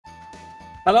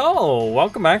Hello,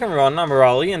 welcome back everyone, I'm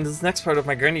Raleigh, and this is the next part of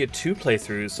my Grandia 2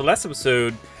 playthrough. So last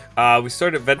episode, we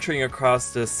started venturing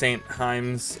across the St.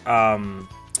 Himes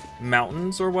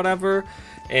mountains or whatever,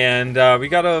 and we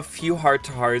got a few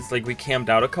heart-to-hearts, like we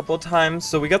camped out a couple of times,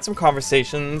 so we got some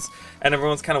conversations, and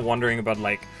everyone's kind of wondering about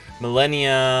like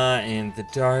millennia and the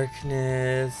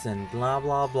darkness and blah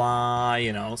blah blah,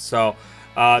 you know, so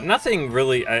nothing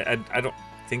really, I don't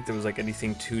think there was like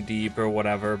anything too deep or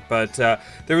whatever, but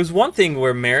there was one thing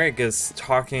where Merrick is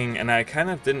talking, and I kind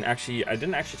of didn't actually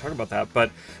talk about that,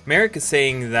 but Merrick is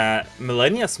saying that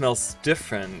Millennia smells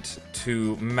different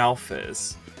to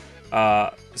Malphas.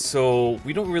 So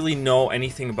we don't really know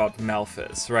anything about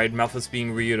Malphas, right? Malphas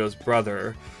being Ryudo's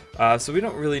brother, so we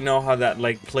don't really know how that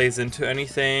like plays into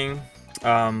anything.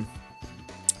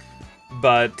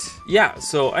 But yeah,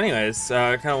 so anyways,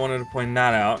 I kind of wanted to point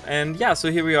that out. And yeah, so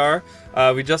here we are.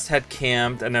 We just had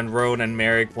camped, and then Roan and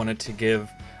Merrick wanted to give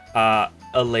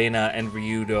Elena and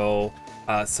Ryudo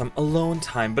some alone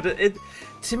time. But it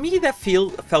to me, that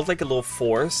felt like a little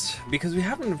forced, because we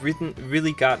haven't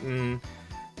really gotten...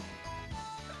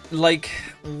 Like,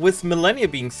 with Millennia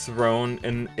being thrown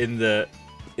in the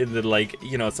like,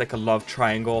 you know, it's like a love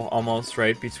triangle almost,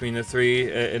 right, between the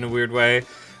three in a weird way.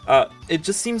 It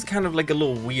just seems kind of like a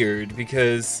little weird,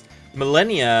 because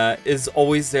Millennia is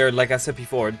always there, like I said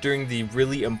before, during the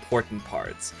really important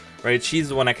parts, right? She's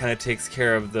the one that kind of takes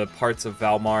care of the parts of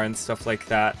Valmar and stuff like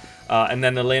that. And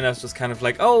then Elena's just kind of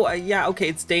like, oh, yeah, okay,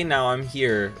 it's day now, I'm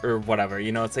here, or whatever,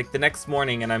 you know, it's like the next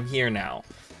morning and I'm here now.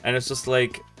 And it's just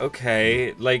like,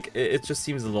 okay, like, it just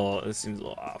seems a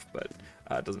little off, but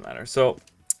it doesn't matter. So,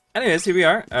 anyways, here we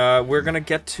are. We're gonna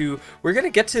get to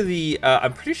the,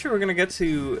 I'm pretty sure we're gonna get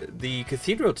to the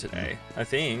cathedral today, I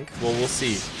think. Well, we'll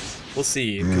see. We'll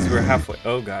see, because we're halfway.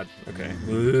 Oh, God. Okay.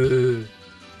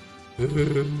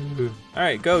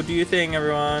 Alright, go, do your thing,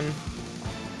 everyone.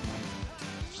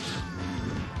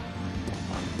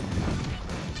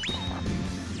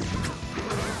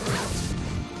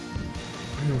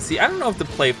 See, I don't know if the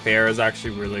play fair is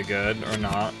actually really good or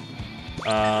not.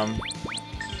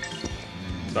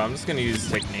 So I'm just gonna use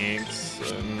techniques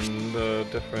and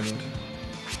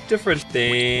different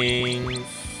things.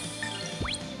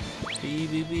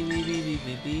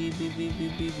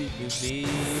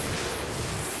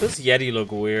 Those Yeti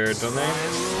look weird, don't they?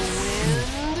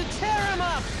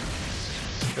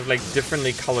 They have like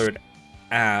differently colored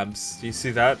abs. Do you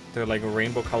see that? They're like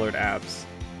rainbow colored abs.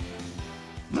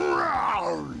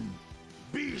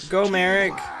 Go,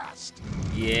 Merrick!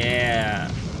 Yeah!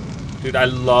 Dude, I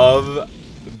love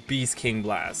Beast King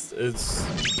Blast. It's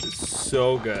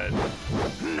so good.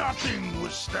 Nothing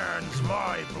withstands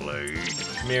my blade.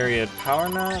 Myriad Power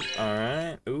Knot.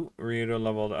 Alright. Ooh, Ryudo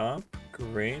leveled up.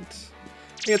 Great.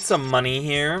 Get some money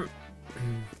here.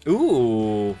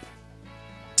 Ooh.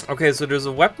 Okay, so there's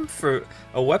a weapon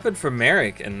for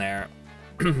Merrick in there.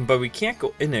 But we can't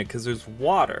go in it because there's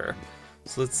water.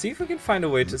 So let's see if we can find a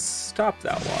way to stop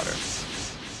that water.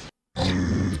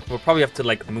 We'll probably have to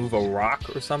like move a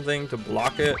rock or something to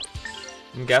block it.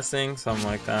 I'm guessing, something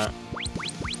like that.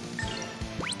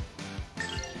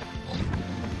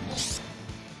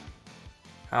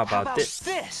 How about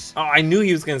this? Oh, I knew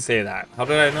he was gonna say that. How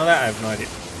did I know that? I have no idea.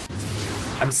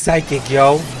 I'm psychic,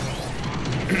 yo.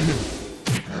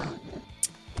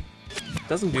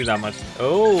 Doesn't do that much.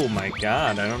 Oh my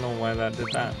God, I don't know why that did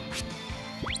that.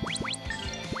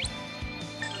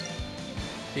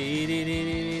 Ooh,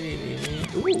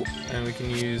 and we can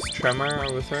use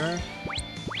Tremor with her.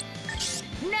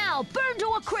 Now burn to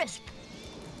a crisp.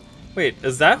 Wait,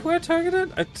 is that who I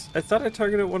targeted? I thought I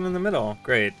targeted one in the middle.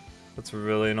 Great. That's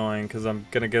really annoying because I'm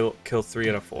gonna kill 3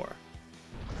 out of 4.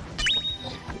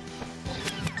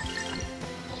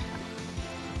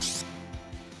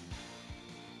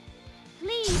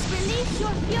 Please release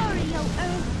your fury, O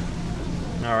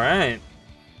Earth. All right.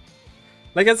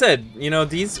 Like I said, you know,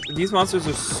 these monsters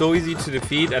are so easy to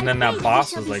defeat, and then that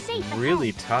boss was like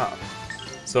really tough.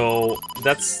 So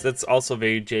that's also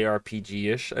very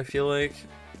JRPG-ish, I feel like,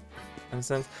 in a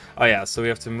sense. Oh yeah, so we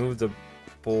have to move the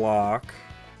block.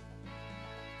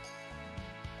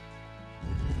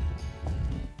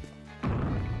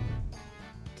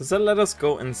 Does that let us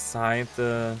go inside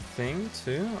the thing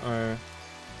too, or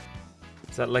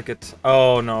is that like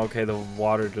oh no, okay, the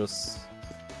water just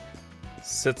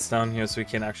sits down here so we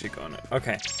can actually go in it.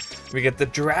 Okay, we get the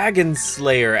Dragon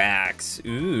Slayer axe.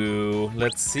 Ooh,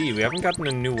 let's see. We haven't gotten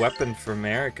a new weapon for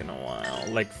Merrick in a while,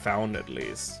 like found at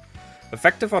least.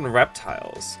 Effective on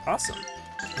reptiles. Awesome.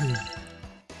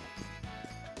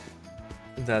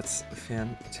 That's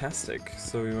fantastic.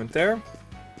 So we went there.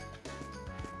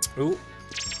 Ooh.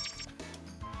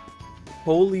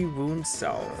 Holy wound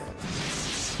salve.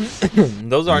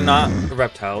 Those are not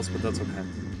reptiles, but that's okay.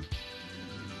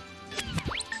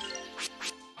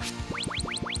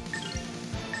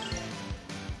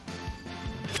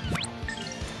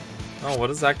 Oh, what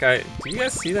is that guy? Do you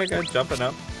guys see that guy jumping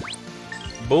up?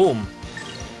 Boom.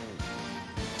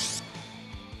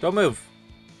 Don't move.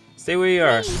 Stay where you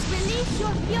are. Please release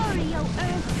your fury, O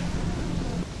Earth.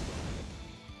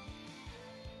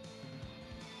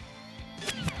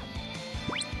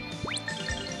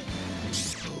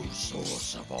 True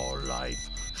source of all life,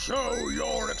 show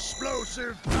your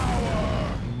explosive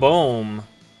power. Boom.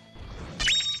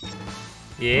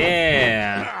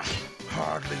 Yeah. Ah,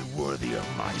 hardly worthy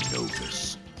of my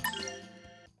notice.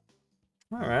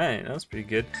 All right, that was pretty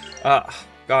good.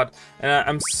 God, and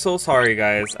I'm so sorry,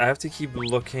 guys. I have to keep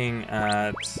looking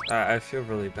at. I feel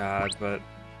really bad, but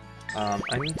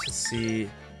I need to see.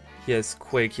 He has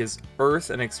quake. He has earth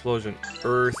and explosion.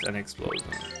 Earth and explosion.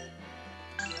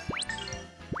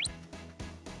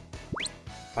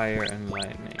 Fire and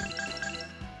lightning.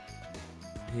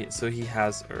 So he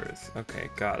has earth. Okay,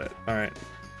 got it. All right.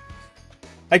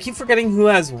 I keep forgetting who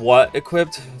has what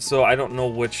equipped, so I don't know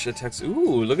which attacks.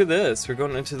 Ooh, look at this. We're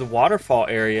going into the waterfall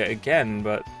area again,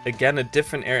 but again, a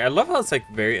different area. I love how it's like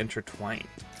very intertwined.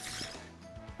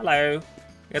 Hello.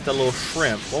 We got the little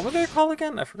shrimp. What were they called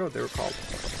again? I forgot what they were called.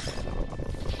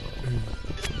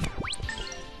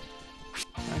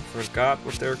 I forgot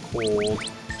what they're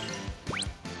called.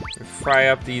 They fry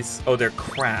up these. Oh, they're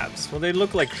crabs. Well, they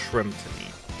look like shrimp to me.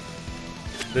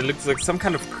 They look like some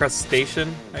kind of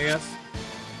crustacean, I guess.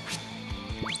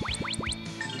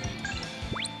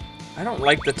 I don't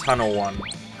like the tunnel one,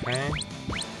 okay?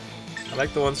 I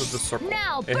like the ones with the circle.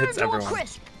 Now, it hits burn to a everyone.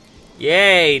 crisp.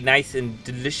 Yay! Nice and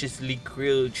deliciously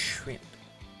grilled shrimp.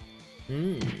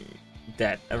 Mmm.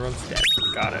 Dead. Everyone's dead.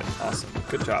 Got it. Awesome.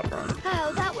 Good job, Ron.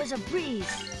 Oh, that was a breeze.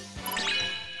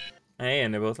 Hey,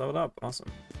 and they both leveled up.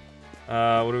 Awesome.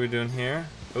 What are we doing here?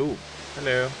 Oh,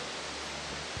 hello.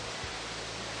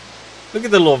 Look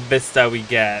at the little vista we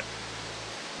get.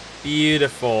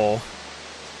 Beautiful.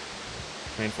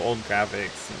 I mean, for old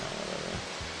graphics, you know, whatever.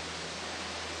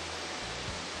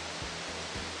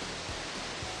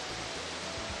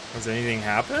 Does anything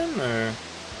happen, or?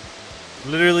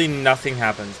 Literally nothing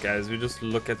happens, guys. We just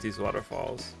look at these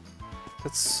waterfalls.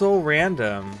 That's so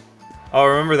random. Oh,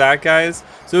 remember that, guys?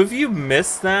 So if you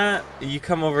miss that, you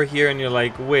come over here and you're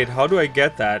like, wait, how do I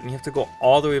get that? And you have to go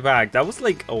all the way back. That was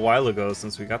like a while ago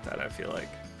since we got that, I feel like.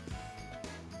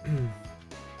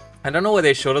 I don't know why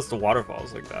they showed us the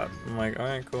waterfalls like that. I'm like,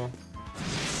 alright, cool.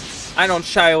 I don't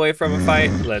shy away from a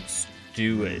fight. Let's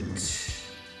do it.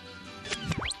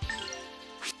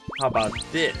 How about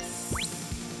this?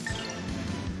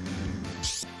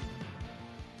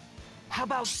 How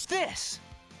about this?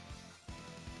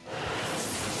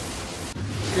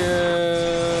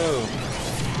 Go!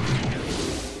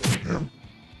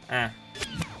 Ah.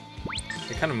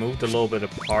 They kind of moved a little bit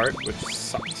apart, which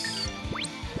sucks.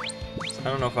 I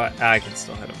don't know if I can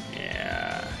still hit him.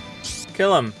 Yeah.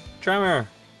 Kill him. Tremor.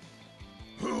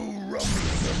 Who rumbles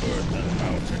the earth and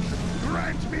mountain?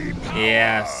 Grant me power.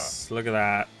 Yes. Look at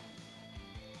that.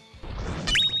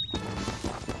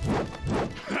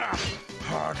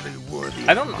 Hardly worthy.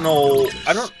 I don't know.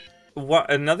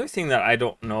 Another thing that I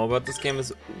don't know about this game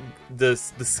is the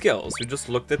skills. We just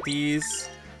looked at these.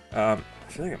 I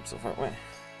feel like I'm so far away.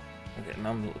 Okay, now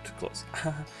I'm a little too close.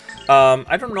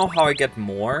 I don't know how I get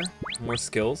more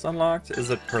skills unlocked. Is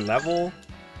it per level?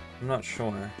 I'm not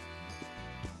sure.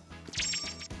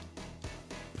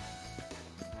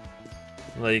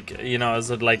 Like, you know, is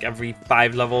it like every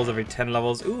 5 levels, every 10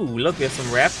 levels? Ooh, look, we have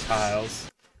some reptiles.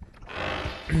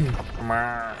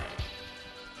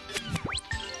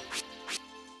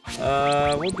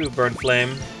 We'll do burn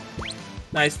flame.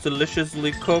 Nice,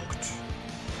 deliciously cooked.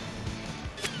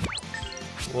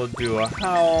 We'll do a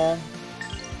howl.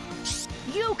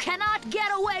 You cannot get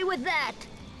away with that.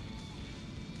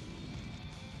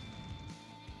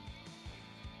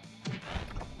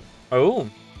 Oh.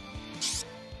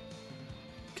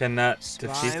 Can that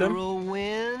defeat them? Spiral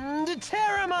wind,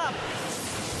 tear him up.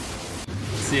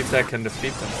 See if that can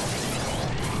defeat them.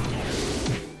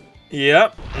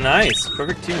 Yep, nice.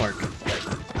 Perfect teamwork.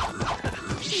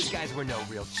 These guys were no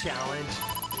real challenge.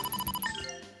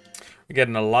 We're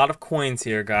getting a lot of coins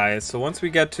here, guys. So once we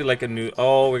get to like a new...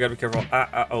 Oh, we gotta be careful.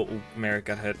 Oh, Merrick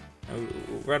got hit. Oh,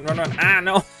 run, run, run. Ah,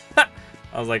 no.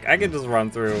 I was like, I can just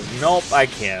run through. Nope, I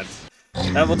can't.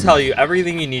 That will tell you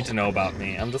everything you need to know about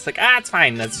me. I'm just like, it's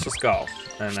fine. Let's just go.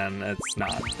 And then it's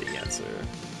not the answer.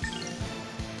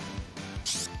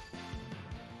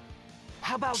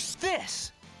 How about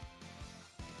this?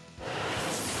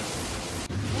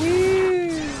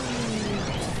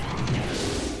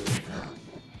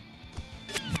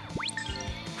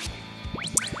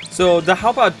 So how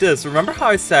about this? Remember how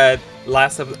I said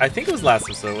last episode? I think it was last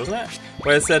episode, wasn't it?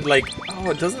 Where I said like,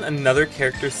 oh, doesn't another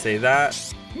character say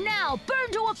that? Now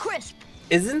burn to a crisp.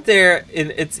 Isn't there?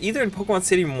 It's either in Pokemon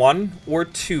Stadium 1 or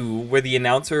 2 where the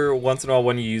announcer once in a while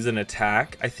when you use an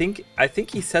attack. I think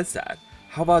he says that.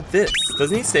 How about this?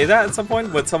 Doesn't he say that at some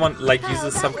point when someone like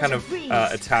uses some kind of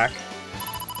attack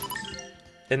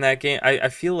in that game? I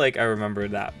feel like I remember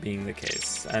that being the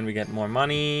case. And we get more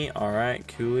money. All right,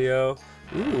 Coolio.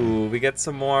 Ooh, we get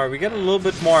some more. We get a little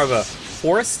bit more of a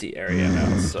foresty area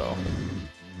now. So,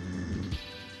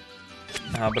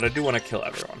 but I do want to kill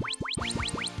everyone.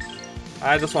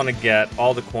 I just want to get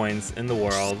all the coins in the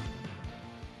world.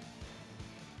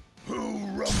 Who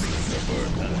rumbles the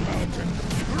Birdland Mountain?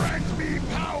 Grant me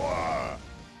power!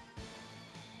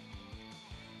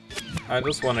 I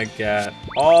just want to get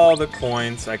all the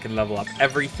coins so I can level up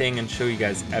everything and show you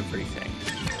guys everything.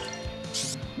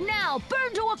 Now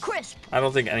burn to a crisp. I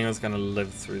don't think anyone's gonna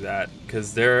live through that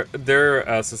because they're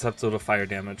susceptible to fire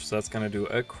damage, so that's gonna do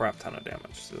a crap ton of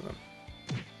damage to them.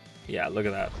 Yeah, look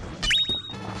at that.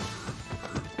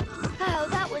 Oh,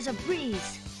 that was a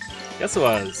breeze. Yes, it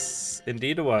was.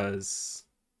 Indeed, it was.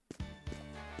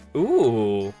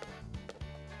 Ooh.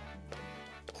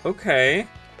 Okay.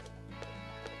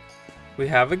 We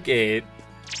have a gate.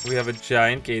 We have a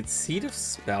giant gate. Seed of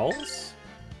Spells?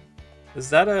 Is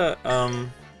that a,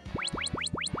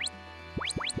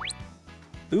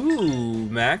 Ooh,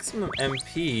 maximum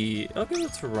MP. I'll give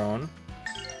it to Roan.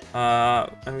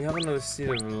 And we have another Seed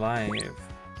of Life.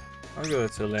 I'll give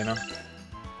it to Elena.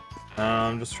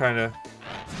 I'm just trying to...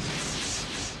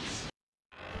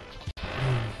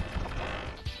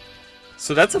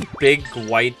 So that's a big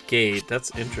white gate.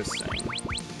 That's interesting.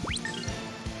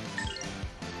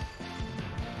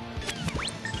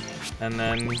 And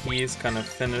then he's kind of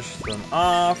finished them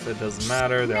off. It doesn't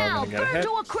matter. They're all gonna get a hit.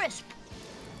 To a crisp.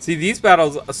 See, these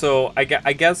battles... So I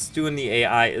guess doing the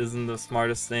AI isn't the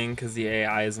smartest thing because the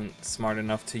AI isn't smart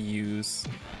enough to use...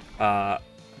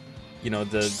 you know,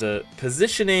 the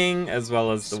positioning as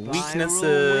well as the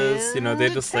weaknesses. You know, they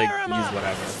just like use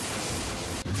whatever.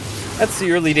 That's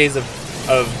the early days of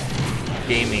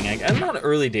gaming. I'm not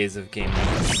early days of gaming.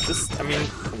 It's just, I mean,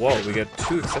 whoa, we got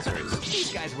 2 accessories.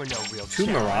 These guys were no real 2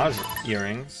 Mirage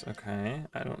earrings. Okay,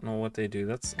 I don't know what they do.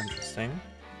 That's interesting.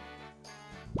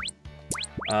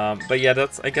 But yeah,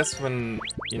 that's, I guess when,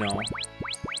 you know,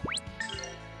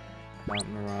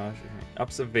 Mirage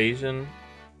ups evasion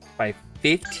by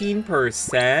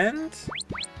 15%?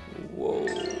 Whoa.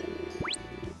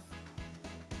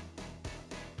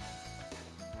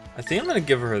 I think I'm gonna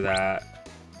give her that.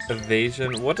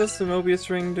 Evasion. What does the Mobius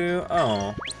ring do?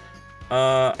 Oh.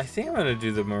 I think I'm gonna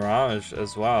do the Mirage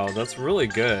as well. That's really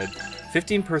good.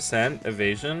 15%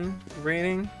 evasion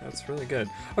rating? That's really good.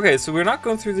 Okay, so we're not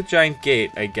going through the giant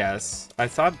gate, I guess. I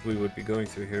thought we would be going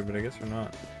through here, but I guess we're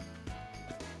not.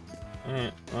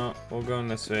 Alright, well, we'll go in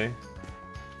this way.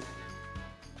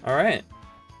 Alright.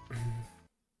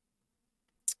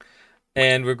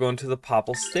 And we're going to the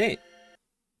Popple State.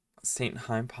 St.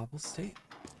 Heim Popple State.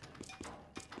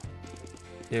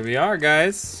 Here we are,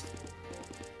 guys.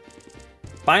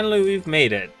 Finally, we've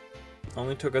made it.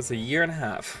 Only took us a year and a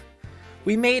half.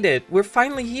 We made it! We're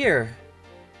finally here!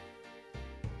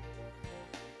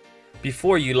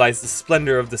 Before you lies the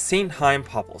splendor of the St. Heim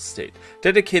Popple State,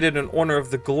 dedicated in honor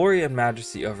of the glory and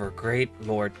majesty of our great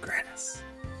Lord Grannis.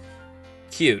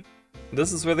 Cute.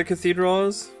 This is where the cathedral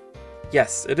is?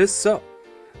 Yes, it is so.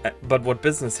 But what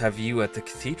business have you at the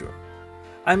cathedral?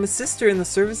 I'm a sister in the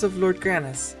service of Lord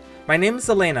Grannis. My name is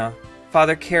Elena.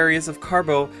 Father Carius of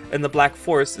Carbo in the Black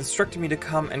Forest instructed me to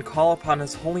come and call upon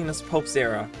His Holiness Pope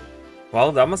Zera.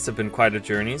 Well, that must have been quite a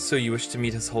journey, so you wish to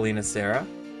meet His Holiness Zera?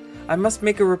 I must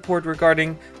make a report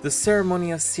regarding the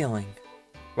ceremony of sealing.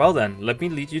 Well then, let me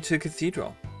lead you to the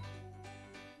cathedral.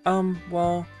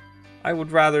 Well, I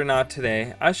would rather not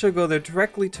today. I shall go there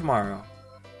directly tomorrow.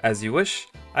 As you wish,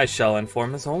 I shall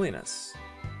inform His Holiness.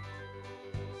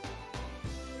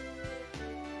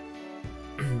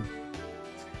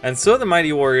 And so the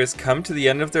mighty warriors come to the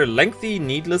end of their lengthy,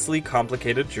 needlessly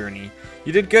complicated journey.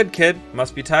 You did good, kid.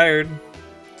 Must be tired.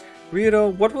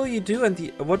 Ryudo, what will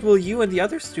you and the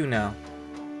others do now?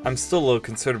 I'm still a little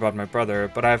concerned about my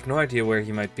brother, but I have no idea where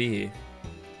he might be.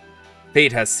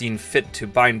 Fate has seen fit to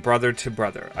bind brother to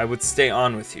brother. I would stay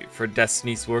on with you, for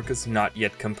Destiny's work is not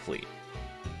yet complete.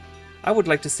 I would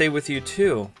like to stay with you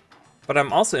too, but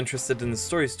I'm also interested in the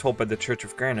stories told by the Church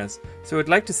of Grannis, so I'd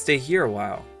like to stay here a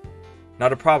while.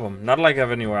 Not a problem, not like I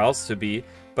have anywhere else to be,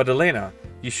 but Elena,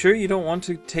 you sure you don't want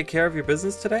to take care of your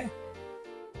business today?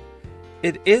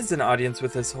 It is an audience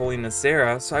with His Holiness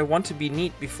Zera, so I want to be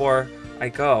neat before I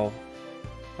go.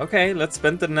 Okay, let's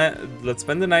spend the night. Let's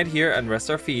spend the night here and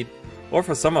rest our feet, or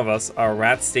for some of us, our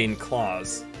rat-stained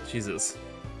claws. Jesus.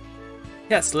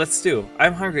 Yes, let's do.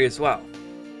 I'm hungry as well.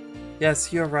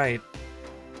 Yes, you're right.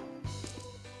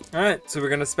 All right, so we're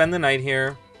gonna spend the night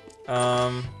here.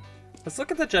 Let's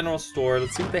look at the general store.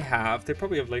 Let's see what they have. They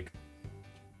probably have like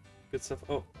good stuff.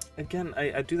 Oh, again,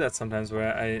 I do that sometimes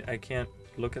where I can't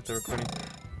look at the recording.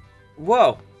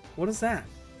 Whoa, what is that?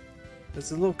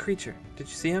 There's a little creature. Did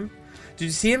you see him? Did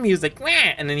you see him? He was like, wah!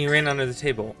 And then he ran under the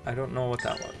table. I don't know what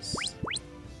that was.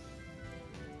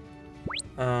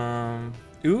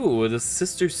 Ooh, the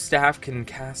sister's staff can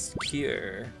cast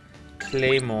Cure.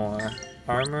 Claymore.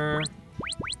 Armor.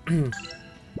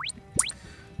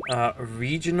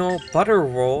 Regional butter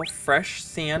roll. Fresh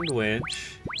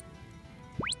sandwich.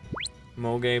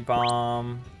 Moge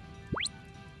bomb.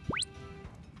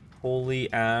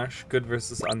 Holy ash. Good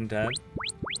versus undead.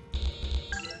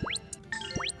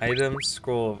 Item,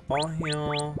 scroll of all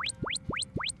heal.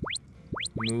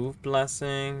 Move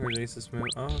blessing, releases move.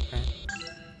 Oh, okay.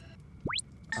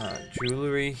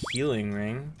 Jewelry, healing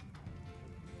ring.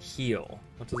 Heal.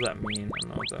 What does that mean? I don't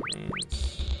know what that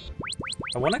means.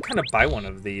 I want to kind of buy one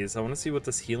of these. I want to see what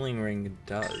this healing ring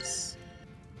does.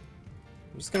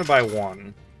 I'm just gonna buy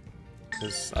one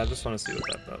because I just want to see what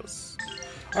that does.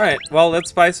 All right. Well,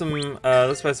 let's buy some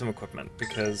equipment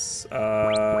because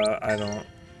I don't.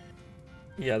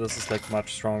 Yeah, this is like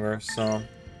much stronger, so.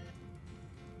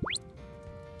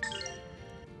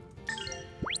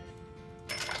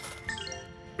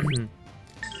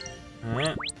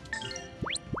 Alright.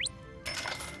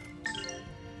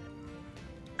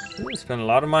 We spent a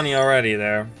lot of money already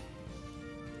there.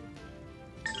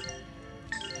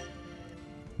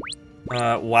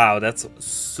 Wow, that's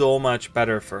so much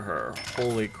better for her.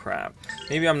 Holy crap.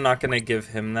 Maybe I'm not gonna give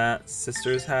him that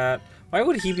sister's hat. Why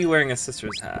would he be wearing a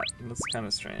sister's hat? That's kind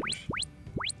of strange.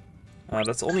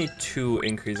 That's only 2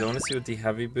 increase. I want to see what the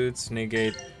heavy boots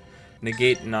negate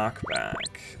knockback.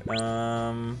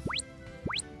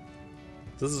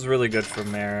 This is really good for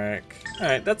Merrick.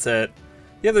 Alright, that's it.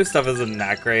 The other stuff isn't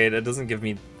that great. It doesn't give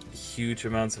me huge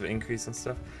amounts of increase and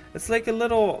stuff. It's like a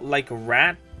little, like,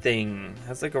 rat thing. It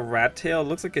has like a rat tail. It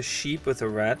looks like a sheep with a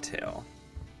rat tail.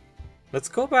 Let's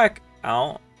go back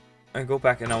out and go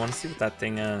back, and I want to see what that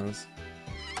thing is.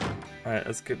 Alright,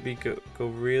 let's go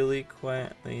really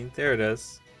quietly. There it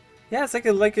is. Yeah, it's like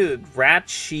a rat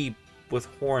sheep with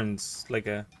horns, like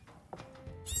a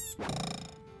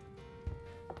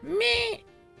me.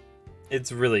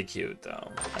 It's really cute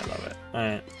though. I love it.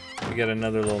 Alright, we got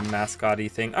another little mascot-y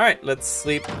thing. Alright, let's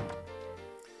sleep.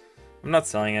 I'm not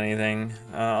selling anything.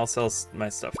 I'll sell my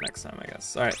stuff next time, I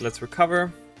guess. Alright, let's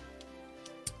recover.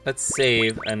 Let's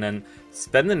save and then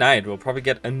spend the night. We'll probably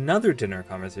get another dinner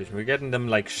conversation. We're getting them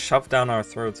like shoved down our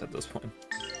throats at this point.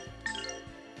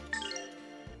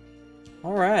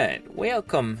 Alright,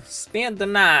 welcome. Spend the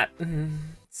night.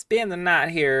 Spend the night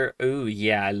here. Oh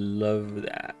yeah, I love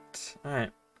that.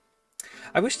 Alright.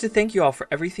 I wish to thank you all for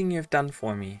everything you have done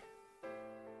for me.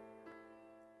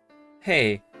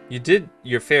 Hey, you did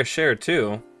your fair share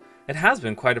too. It has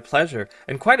been quite a pleasure,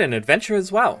 and quite an adventure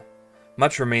as well.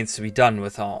 Much remains to be done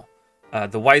with all.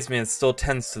 The wise man still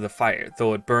tends to the fire,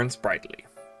 though it burns brightly.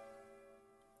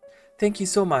 Thank you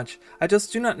so much. I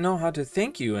just do not know how to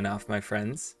thank you enough, my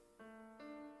friends.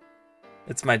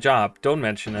 It's my job. Don't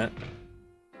mention it.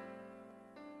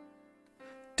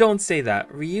 Don't say that.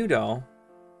 Ryudo.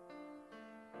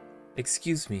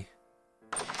 Excuse me.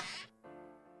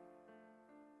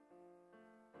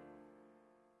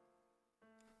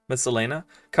 Miss Elena,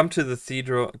 come to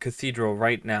the cathedral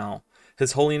right now.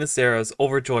 His Holiness Zera is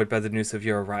overjoyed by the news of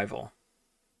your arrival.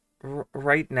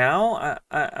 Right now?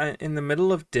 I in the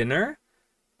middle of dinner?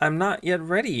 I'm not yet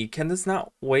ready. Can this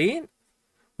not wait?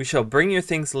 We shall bring your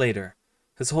things later.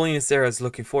 His Holiness Zera is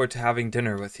looking forward to having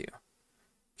dinner with you.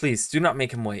 Please, do not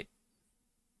make him wait.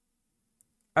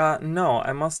 No,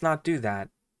 I must not do that.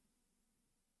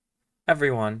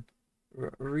 Everyone.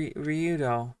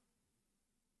 Ryudo.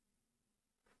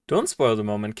 Don't spoil the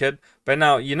moment, kid. By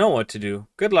now, you know what to do.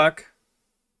 Good luck.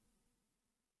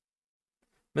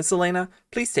 Miss Elena,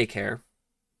 please take care.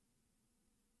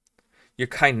 Your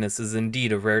kindness is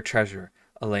indeed a rare treasure,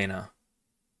 Elena.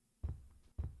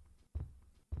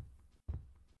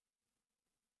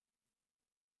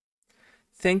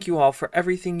 Thank you all for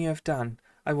everything you have done.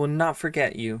 I will not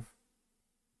forget you.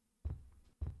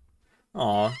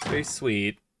 Aw, it's very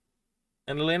sweet.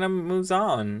 And Elena moves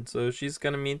on, so she's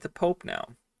gonna meet the Pope now.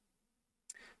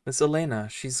 Miss Elena,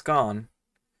 she's gone.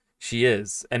 She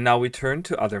is, and now we turn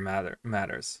to other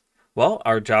matters. Well,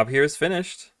 our job here is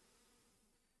finished.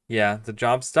 Yeah, the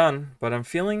job's done, but I'm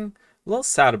feeling A little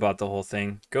sad about the whole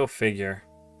thing. Go figure.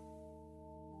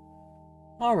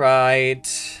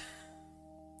 Alright.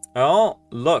 Oh,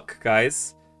 look,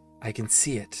 guys. I can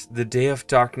see it. The day of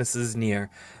darkness is near.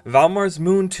 Valmar's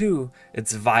moon, too.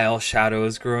 Its vile shadow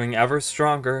is growing ever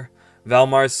stronger.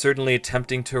 Valmar is certainly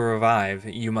attempting to revive.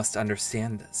 You must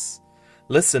understand this.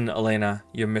 Listen, Elena.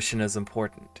 Your mission is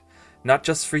important. Not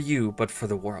just for you, but for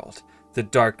the world. The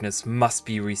darkness must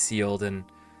be resealed, and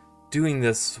doing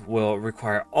this will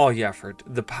require all your effort.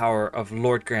 The power of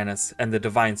Lord Granis and the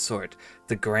divine sword,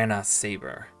 the Granas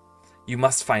Saber. You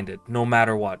must find it, no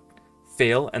matter what.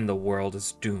 Fail and the world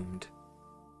is doomed.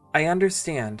 I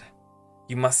understand.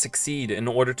 You must succeed in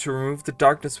order to remove the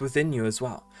darkness within you as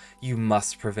well. You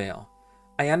must prevail.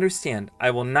 I understand.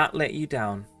 I will not let you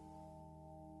down.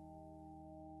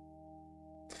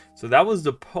 So that was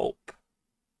the Pope.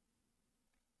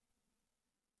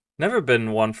 Never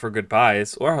been one for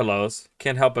goodbyes or hellos.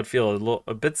 Can't help but feel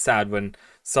a bit sad when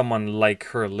someone like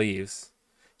her leaves.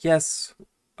 Yes,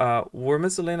 were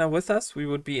Miss Elena with us, we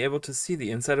would be able to see the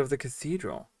inside of the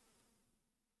cathedral.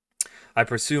 I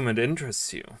presume it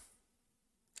interests you.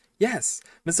 Yes,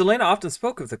 Miss Elena often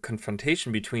spoke of the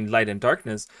confrontation between light and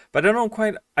darkness, but I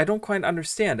don't quite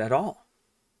understand at all.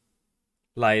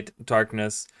 Light,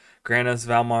 darkness, Granis,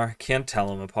 Valmar, can't tell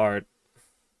them apart.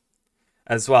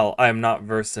 As well, I am not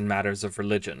versed in matters of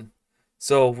religion,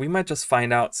 so we might just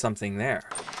find out something there.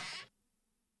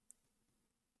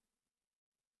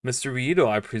 Mr. Riedo,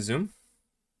 I presume?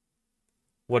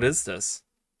 What is this?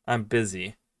 I'm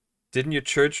busy. Didn't your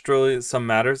church drill some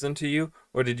matters into you,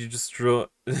 or did you just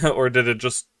drill, or did it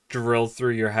just drill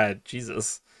through your head?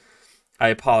 Jesus. I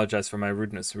apologize for my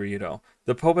rudeness, Riedo.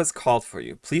 The Pope has called for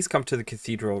you. Please come to the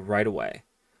cathedral right away.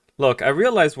 Look, I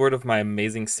realize word of my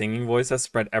amazing singing voice has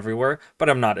spread everywhere, but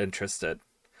I'm not interested.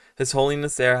 His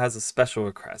Holiness there has a special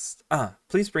request.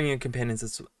 Please bring your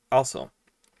companions also.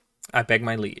 I beg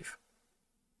my leave.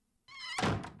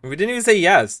 We didn't even say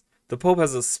yes. The Pope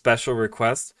has a special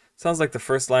request. Sounds like the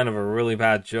first line of a really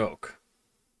bad joke.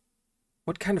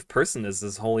 What kind of person is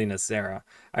His Holiness Zara?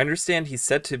 I understand he's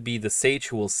said to be the sage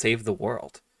who will save the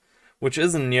world, which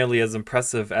isn't nearly as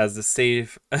impressive as the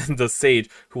sage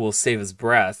who will save his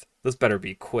breath. This better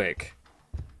be quick.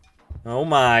 Oh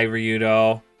my,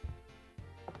 Ryudo.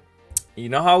 You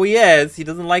know how he is. He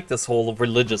doesn't like this whole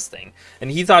religious thing. And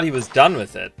he thought he was done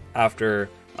with it after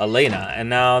Elena, and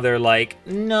now they're like,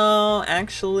 no,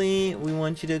 actually, we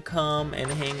want you to come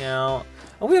and hang out.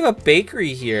 Oh, we have a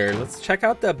bakery here. Let's check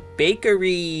out the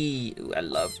bakery. Ooh, I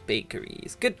love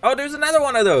bakeries. Good. Oh, there's another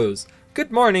one of those.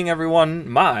 Good morning, everyone.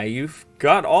 My, you've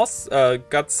got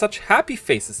such happy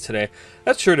faces today.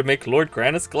 That's sure to make Lord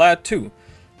Granis glad too.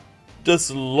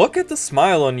 Just look at the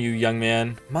smile on you, young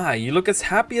man. My, you look as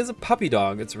happy as a puppy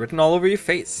dog. It's written all over your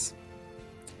face.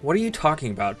 What are you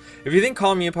talking about? If you think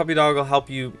calling me a puppy dog will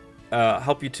help you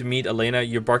to meet Elena,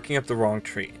 you're barking up the wrong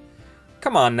tree.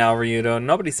 Come on now, Ryudo.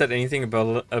 Nobody said anything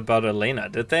about Elena,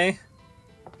 did they?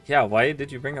 Yeah, why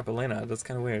did you bring up Elena? That's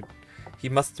kind of weird. He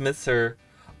must miss her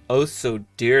oh so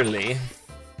dearly.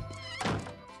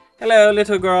 Hello,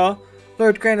 little girl.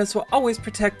 Lord Granis will always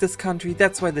protect this country.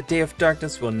 That's why the day of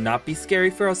darkness will not be scary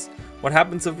for us. What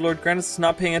happens if Lord Granis is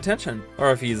not paying attention?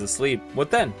 Or if he's asleep? What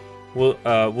then?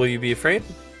 Will you be afraid?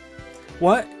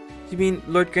 What? You mean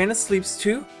Lord Granis sleeps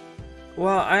too?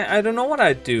 Well, I don't know what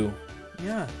I'd do.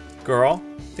 Yeah, girl,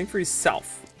 think for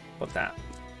yourself about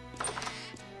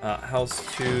that. House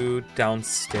 2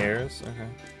 downstairs. Okay.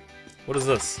 What is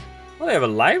this? Oh, they have a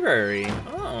library.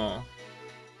 Oh,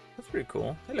 that's pretty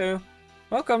cool. Hello.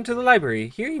 Welcome to the library.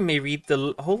 Here you may read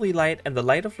the Holy Light and the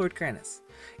Light of Lord Granis.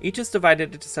 Each is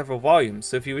divided into several volumes,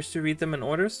 so if you wish to read them in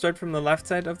order, start from the left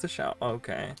side of the shelf.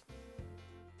 Okay.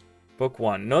 Book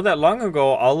 1. Know that long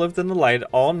ago all lived in the light,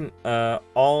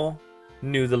 all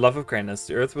knew the love of Granis.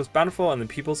 The earth was bountiful and the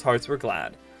people's hearts were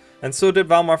glad. And so did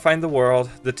Valmar find the world.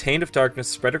 The taint of darkness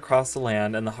spread across the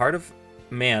land, and the heart of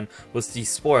man was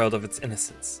despoiled of its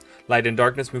innocence. Light and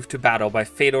darkness moved to battle by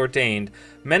fate ordained.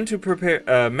 Men too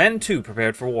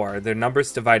prepared for war, their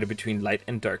numbers divided between light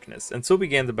and darkness, and so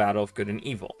began the battle of good and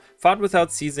evil, fought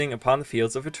without ceasing upon the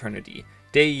fields of eternity,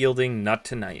 day yielding not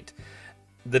to night.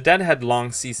 The dead had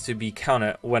long ceased to be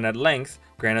counted when at length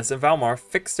Granis and Valmar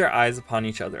fixed their eyes upon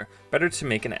each other, better to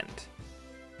make an end.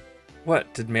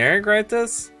 What, did Merrick write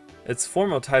this? Its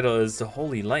formal title is The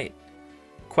Holy Light.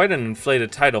 Quite an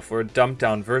inflated title for a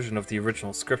dumbed-down version of the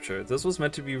original scripture. This was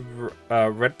meant to be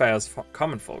read by us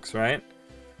common folks, right?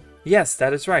 Yes,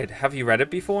 that is right. Have you read it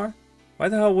before? Why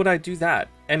the hell would I do that?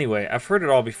 Anyway, I've heard it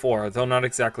all before, though not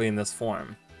exactly in this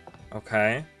form.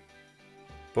 Okay.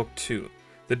 Book 2.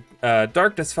 The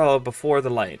darkness fell before the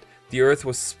light. The earth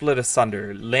was split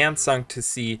asunder, land sunk to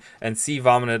sea, and sea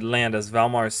vomited land as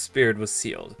Valmar's spirit was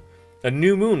sealed. A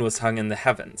new moon was hung in the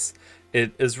heavens.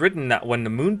 It is written that when the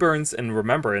moon burns in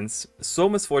remembrance, so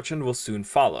misfortune will soon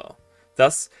follow.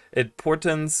 Thus, it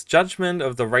portends judgment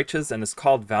of the righteous and is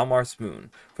called Valmar's moon,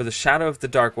 for the shadow of the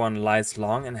Dark One lies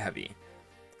long and heavy.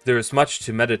 There is much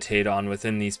to meditate on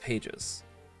within these pages.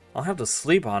 I'll have to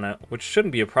sleep on it, which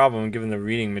shouldn't be a problem given the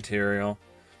reading material.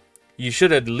 You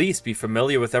should at least be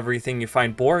familiar with everything you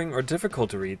find boring or difficult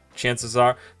to read. Chances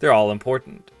are, they're all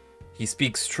important. He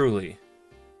speaks truly.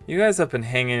 You guys have been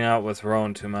hanging out with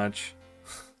Rowan too much.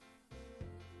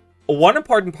 One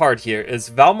important part here is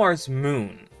Valmar's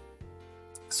moon.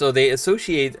 So they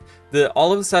associate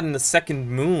all of a sudden the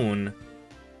second moon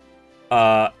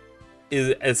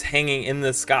is hanging in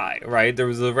the sky, right? There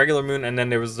was a regular moon and then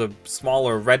there was a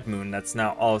smaller red moon that's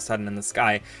now all of a sudden in the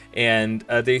sky, and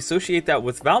they associate that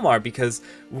with Valmar because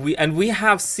we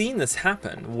have seen this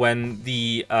happen when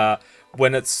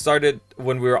it started,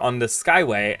 when we were on the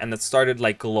Skyway and it started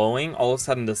like glowing. All of a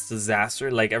sudden this disaster,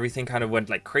 like everything kind of went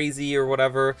like crazy or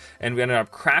whatever, and we ended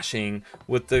up crashing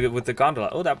with the gondola.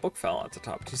 Oh, that book fell at the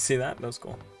top. Did you see that? That was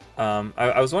cool.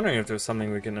 I was wondering if there's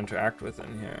something we can interact with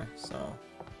in here, so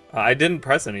I didn't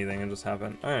press anything, it just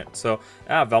happened. Alright, so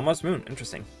Valmar's moon,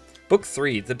 interesting. Book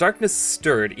 3. The darkness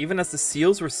stirred, even as the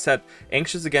seals were set,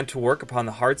 anxious again to work upon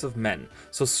the hearts of men.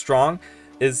 So strong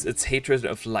is its hatred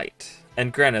of light.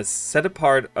 And Granus set a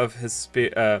part of his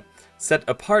spirit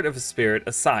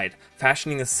aside,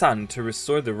 fashioning a sun to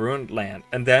restore the ruined land.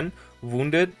 And then,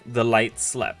 wounded, the light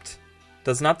slept.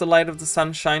 Does not the light of the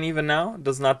sun shine even now?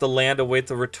 Does not the land await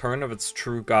the return of its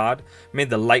true god? May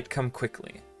the light come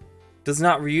quickly. Does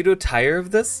not Ryudo tire of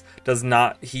this? Does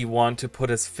not he want to put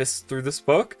his fist through this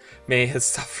book? May his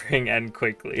suffering end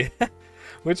quickly.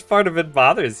 Which part of it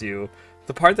bothers you?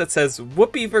 The part that says,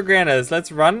 whoopee for Grannas,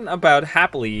 let's run about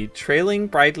happily, trailing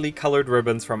brightly colored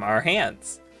ribbons from our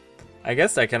hands. I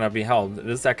guess that cannot be helped. It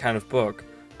is that kind of book,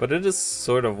 but it is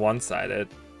sort of one-sided.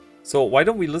 So why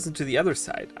don't we listen to the other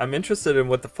side? I'm interested in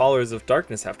what the followers of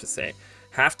darkness have to say.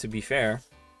 Have to be fair.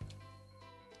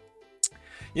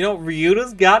 You know,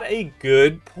 Ryuda's got a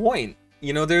good point.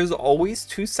 You know, there's always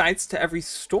two sides to every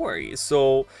story.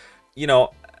 So, you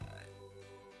know,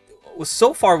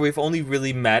 so far we've only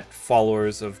really met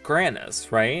followers of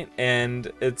Granus, right?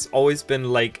 And it's always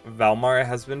been like Valmar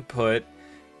has been put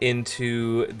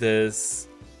into this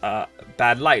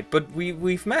bad light. But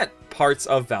we've met parts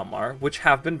of Valmar which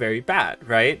have been very bad,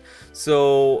 right?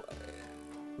 So...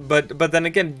 But then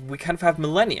again, we kind of have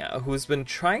Millennia, who's been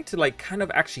trying to like kind of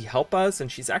actually help us,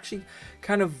 and she's actually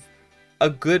kind of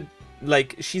a good,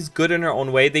 like, she's good in her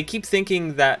own way. They keep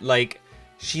thinking that like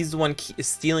she's the one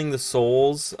stealing the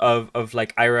souls of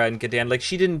like Ira and Gadan. Like,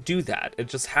 she didn't do that. It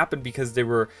just happened because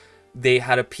they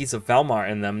had a piece of Valmar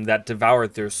in them that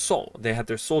devoured their soul. They had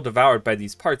their soul devoured by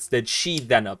these parts that she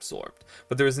then absorbed.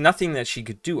 But there was nothing that she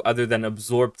could do other than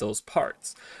absorb those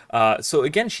parts. So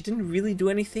again, she didn't really do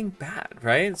anything bad,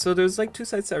 right? So there's like two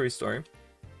sides to every story.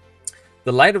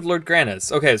 The Light of Lord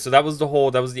Granus. Okay, so that was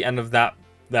the end of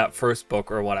that first book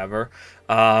or whatever.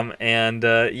 Yeah,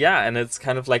 and it's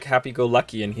kind of like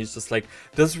happy-go-lucky, and he's just like,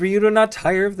 does Ryudo not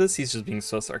tire of this? He's just being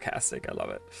so sarcastic. I love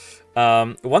it.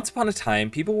 Once upon a time,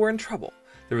 people were in trouble.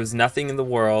 There was nothing in the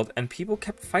world, and people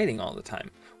kept fighting all the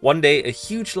time. One day, a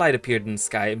huge light appeared in the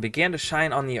sky and began to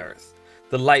shine on the earth.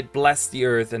 The light blessed the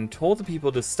earth and told the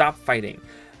people to stop fighting.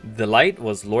 The light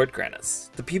was Lord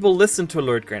Granus. The people listened to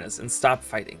Lord Granus and stopped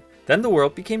fighting. Then the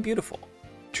world became beautiful.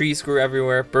 Trees grew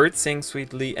everywhere, birds sang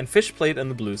sweetly, and fish played in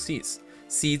the blue seas.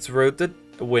 Seeds rode the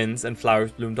winds and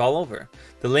flowers bloomed all over.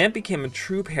 The land became a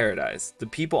true paradise. The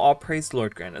people all praised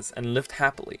Lord Granus and lived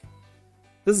happily.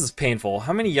 This is painful.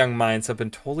 How many young minds have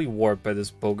been totally warped by this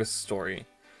bogus story?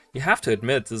 You have to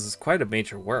admit this is quite a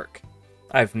major work.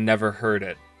 I've never heard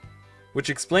it. Which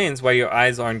explains why your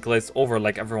eyes aren't glazed over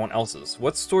like everyone else's.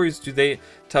 What stories do they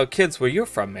tell kids where you're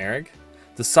from, Merrick?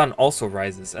 The sun also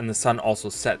rises, and the sun also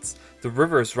sets. The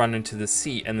rivers run into the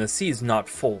sea, and the sea is not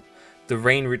full. The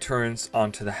rain returns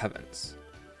onto the heavens.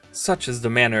 Such is the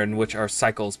manner in which our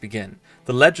cycles begin.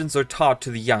 The legends are taught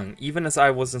to the young, even as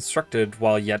I was instructed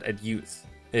while yet at youth.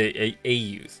 A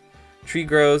youth. Tree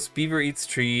grows, beaver eats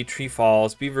tree, tree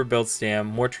falls, beaver builds dam,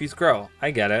 more trees grow.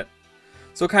 I get it.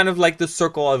 So kind of like the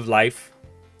circle of life.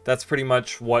 That's pretty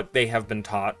much what they have been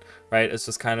taught, right? It's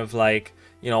just kind of like,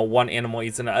 you know, one animal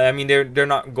eats another. I mean, they're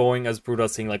not going as brutal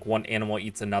as saying like one animal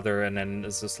eats another, and then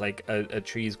it's just like a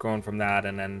tree is grown from that,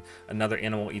 and then another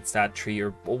animal eats that tree,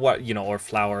 or what, you know, or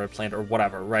flower or plant or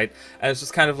whatever, right? And it's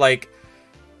just kind of like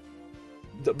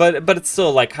but it's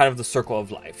still like kind of the circle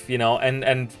of life, you know.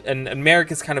 And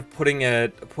Merrick is kind of putting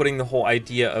the whole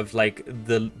idea of like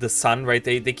the sun, right?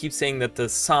 They keep saying that the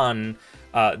sun,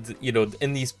 you know,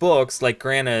 in these books, like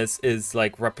Grana is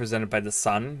like represented by the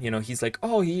sun. You know, he's like,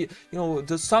 oh, he, you know,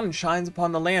 the sun shines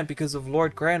upon the land because of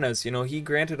Lord Granas. You know, he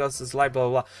granted us his light, blah,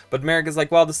 blah, blah. But Merrick is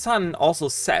like, well, the sun also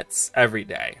sets every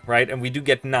day, right? And we do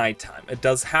get nighttime. It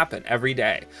does happen every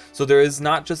day. So there is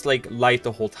not just like light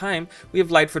the whole time. We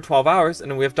have light for 12 hours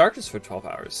and we have darkness for 12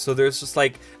 hours. So there's just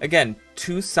like, again,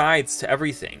 two sides to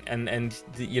everything. And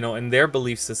you know, in their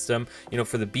belief system, you know,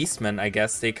 for the Beastmen, I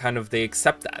guess, they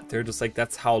accept that. They're just like,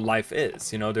 that's how life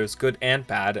is, you know, there's good and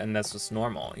bad, and that's just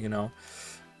normal, you know.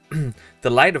 The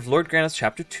light of Lord Granas,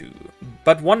 chapter 2.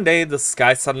 But one day the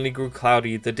sky suddenly grew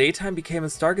cloudy, the daytime became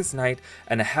as dark as night,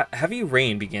 and a heavy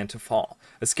rain began to fall.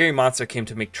 A scary monster came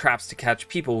to make traps to catch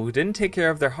people who didn't take care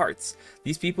of their hearts.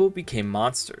 These people became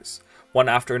monsters. One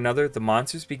after another, the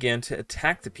monsters began to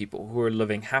attack the people who were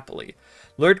living happily.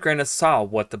 Lord Granas saw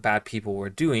what the bad people were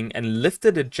doing and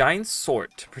lifted a giant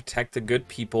sword to protect the good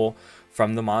people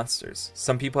from the monsters.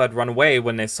 Some people had run away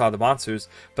when they saw the monsters,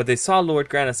 but they saw Lord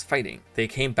Granas fighting. They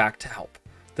came back to help.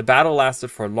 The battle lasted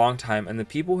for a long time, and the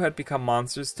people who had become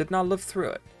monsters did not live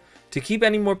through it. To keep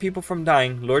any more people from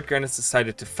dying, Lord Granas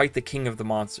decided to fight the king of the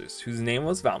monsters, whose name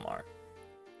was Valmar.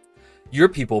 Your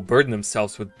people burden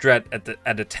themselves with dread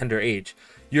at a tender age.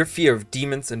 Your fear of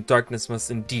demons and darkness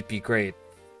must indeed be great.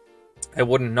 I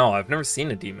wouldn't know. I've never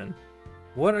seen a demon.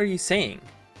 What are you saying?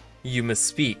 You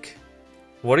misspeak.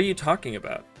 What are you talking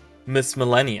about? Miss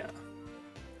Millennia.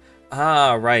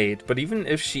 Ah, right. But even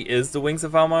if she is the Wings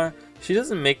of Valmar, she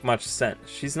doesn't make much sense.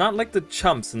 She's not like the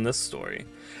chumps in this story.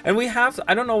 And we have...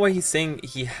 I don't know why he's saying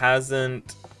he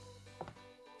hasn't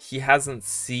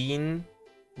seen...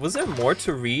 Was there more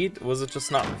to read? Was it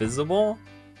just not visible?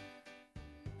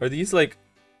 Are these like...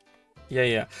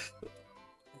 Yeah.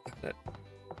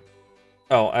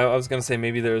 Oh, I was gonna say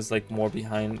maybe there's like more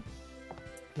behind,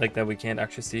 like that we can't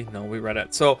actually see. No, we read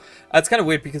it. So that's kind of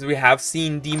weird because we have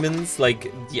seen demons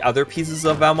like the other pieces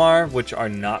of Valmar, which are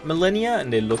not Millennia,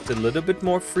 and they looked a little bit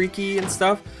more freaky and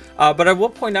stuff. But I will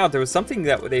point out there was something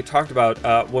that they talked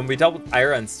about when we dealt with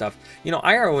Ira and stuff. You know,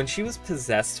 Ira, when she was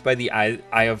possessed by the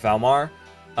Eye of Valmar,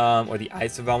 or the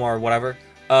Eyes of Valmar or whatever,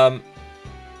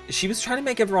 she was trying to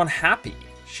make everyone happy.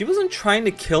 She wasn't trying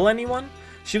to kill anyone.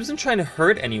 She wasn't trying to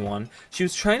hurt anyone. She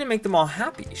was trying to make them all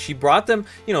happy. She brought them,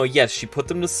 you know, yes, she put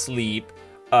them to sleep,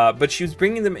 but she was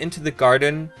bringing them into the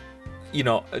garden, you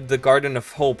know, the Garden of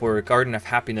Hope or Garden of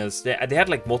Happiness. They had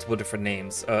like multiple different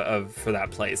names for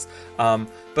that place.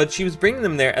 But she was bringing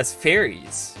them there as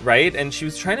fairies, right? And she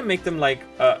was trying to make them like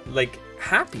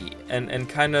happy and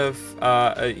kind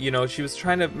of, you know, she was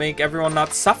trying to make everyone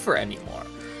not suffer anymore.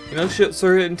 You know, so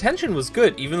her intention was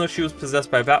good, even though she was possessed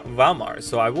by Valmar.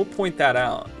 So I will point that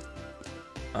out.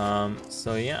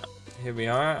 So yeah, here we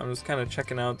are. I'm just kind of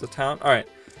checking out the town. All right,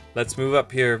 let's move up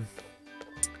here.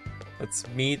 Let's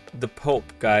meet the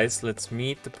Pope, guys. Let's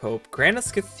meet the Pope.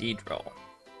 Granas Cathedral.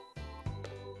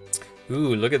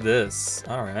 Ooh, look at this.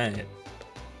 All right.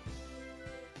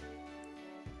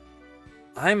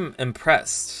 I'm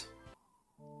impressed.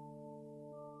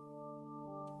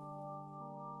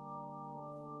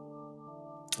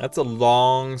 That's a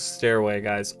long stairway,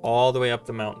 guys, all the way up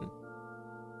the mountain.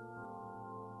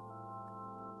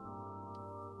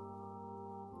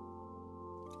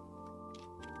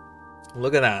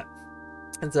 Look at that.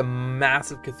 It's a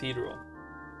massive cathedral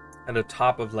at the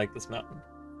top of like this mountain.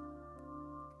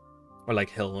 Or like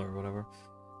hill or whatever.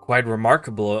 Quite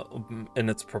remarkable in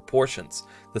its proportions.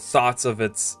 The thoughts of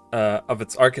its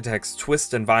architects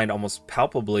twist and wind almost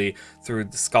palpably through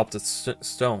the sculpted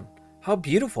stone. How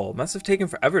beautiful. It must have taken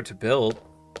forever to build.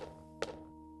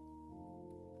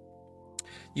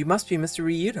 You must be Mr.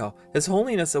 Ryudo. His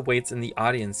Holiness awaits in the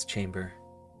audience chamber.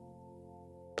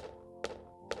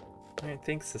 Alright,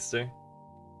 thanks, sister.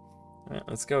 Alright,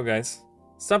 let's go, guys.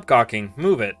 Stop gawking.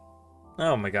 Move it.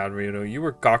 Oh my god, Ryudo. You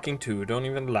were gawking too. Don't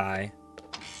even lie.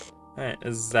 Alright,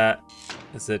 is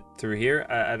it through here?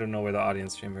 I don't know where the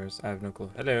audience chamber is. I have no clue.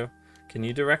 Hello. Can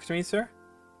you direct me, sir?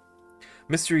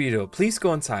 Mr. Ryudo, please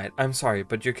go inside. I'm sorry,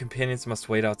 but your companions must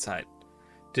wait outside.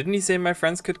 Didn't he say my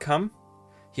friends could come?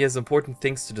 He has important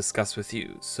things to discuss with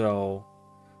you, so...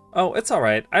 Oh, it's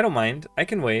alright. I don't mind. I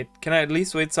can wait. Can I at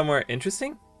least wait somewhere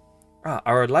interesting? Ah,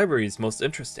 our library is most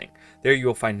interesting. There you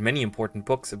will find many important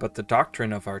books about the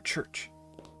doctrine of our church.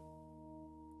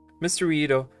 Mr.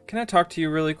 Ryudo, can I talk to you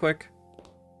really quick?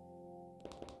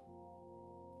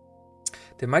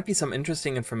 There might be some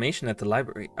interesting information at the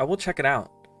library. I will check it out.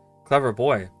 Clever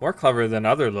boy. More clever than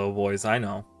other little boys I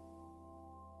know.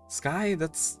 Sky,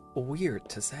 that's weird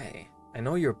to say. I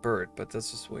know you're a bird, but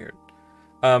that's just weird.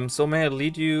 So may I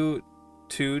lead you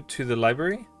to the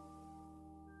library?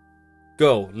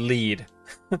 Go, lead.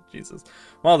 Jesus.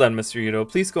 Well done, Mr. Yudo.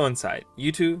 Please go inside.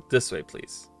 You two, this way,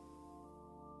 please.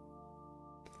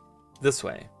 This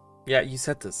way. Yeah, you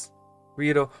said this.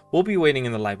 Ryudo, we'll be waiting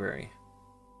in the library.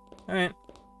 Alright.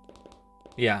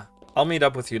 Yeah, I'll meet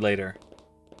up with you later.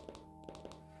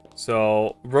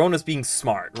 So, Roan is being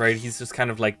smart, right? He's just kind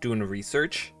of like doing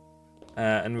research.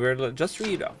 And we're just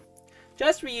Ryudo.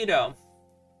 Just Ryudo.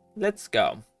 Let's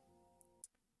go.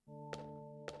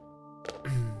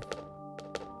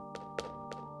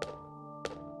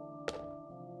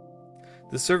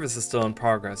 The service is still in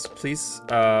progress. Please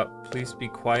be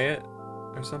quiet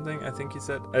or something, I think he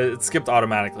said. It skipped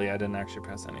automatically. I didn't actually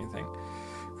press anything.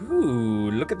 Ooh,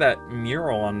 look at that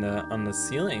mural on the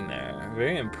ceiling there.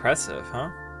 Very impressive, huh?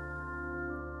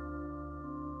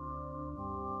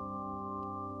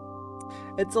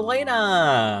 It's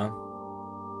Elena!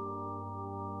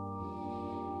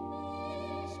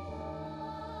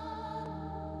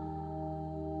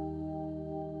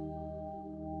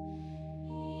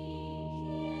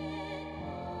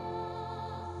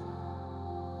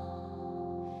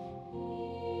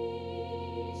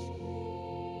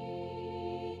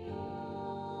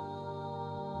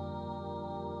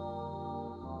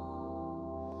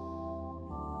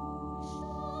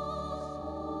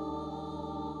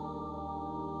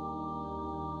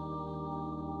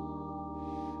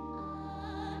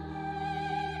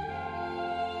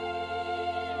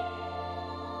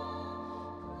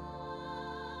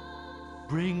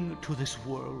 Bring to this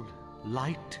world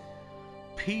light,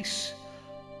 peace,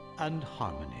 and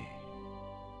harmony.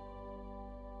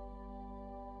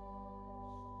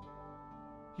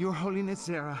 Your Holiness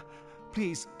Zera,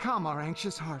 please calm our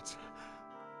anxious hearts.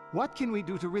 What can we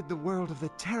do to rid the world of the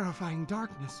terrifying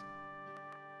darkness?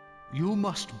 You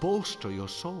must bolster your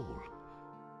soul.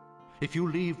 If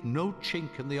you leave no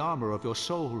chink in the armor of your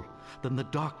soul, then the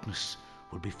darkness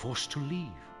will be forced to leave.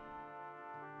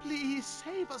 Please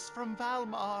save us from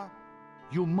Valmar.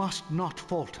 You must not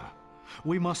falter.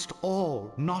 We must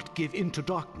all not give in to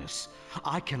darkness.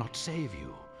 I cannot save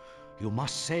you. You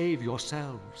must save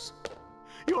yourselves.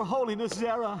 Your Holiness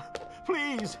Zera,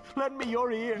 please lend me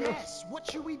your ear. Yes, what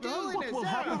should we do? What will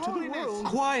happen to the world?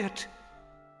 Quiet!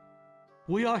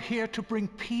 We are here to bring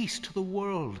peace to the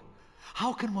world.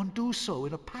 How can one do so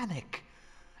in a panic?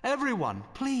 Everyone,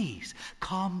 please,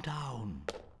 calm down.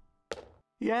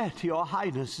 Yet, Your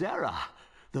Highness Zera,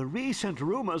 the recent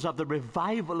rumors of the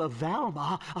revival of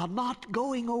Valmar are not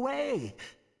going away.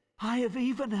 I have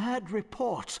even had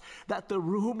reports that the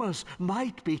rumors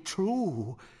might be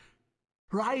true.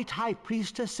 Right, High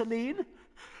Priestess Celine?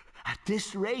 At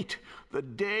this rate, the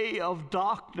day of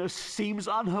darkness seems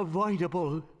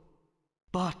unavoidable.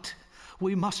 But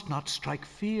we must not strike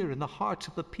fear in the hearts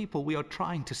of the people we are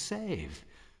trying to save.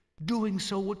 Doing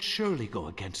so would surely go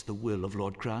against the will of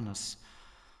Lord Granus.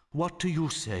 What do you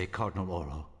say, Cardinal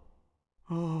Oro?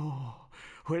 Oh,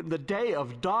 when the day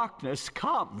of darkness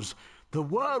comes, the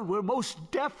world will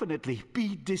most definitely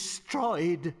be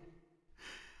destroyed.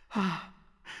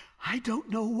 I don't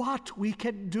know what we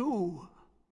can do.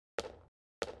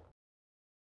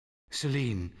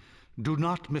 Celine, do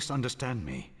not misunderstand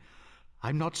me.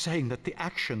 I'm not saying that the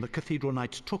action the Cathedral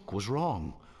Knights took was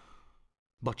wrong.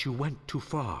 But you went too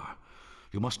far.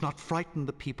 You must not frighten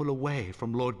the people away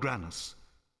from Lord Granus.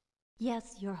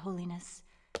 Yes, Your Holiness.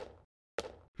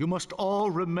 You must all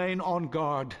remain on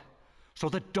guard, so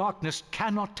that darkness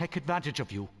cannot take advantage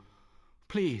of you.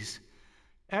 Please,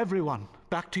 everyone,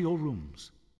 back to your rooms.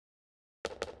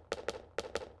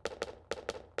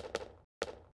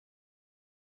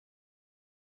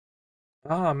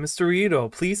 Ah, Mr. Rito,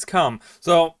 please come.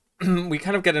 So we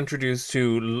kind of get introduced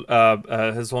to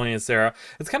His Holiness Sarah.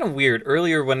 It's kind of weird.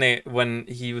 Earlier when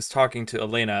he was talking to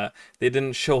Elena, they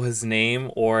didn't show his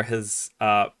name or his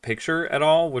picture at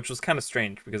all, which was kind of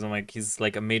strange because I'm like, he's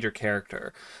like a major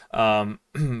character.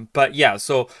 But yeah,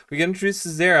 so we get introduced to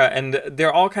Zara, and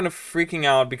they're all kind of freaking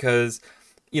out because,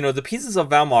 you know, the pieces of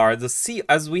Valmar,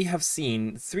 as we have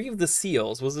seen, 3 of the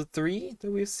seals. Was it 3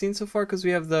 that we've seen so far? Because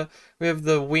we have the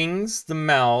wings, the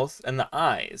mouth, and the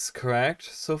eyes, correct?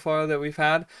 So far that we've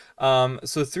had.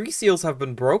 So 3 seals have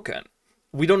been broken.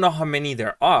 We don't know how many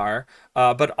there are,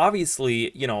 but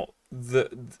obviously, you know, the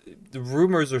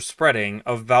rumors are spreading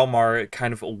of Valmar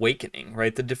kind of awakening,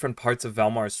 right? The different parts of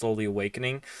Valmar are slowly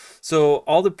awakening. So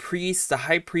all the priests, the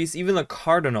high priest, even the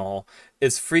cardinal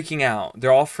is freaking out.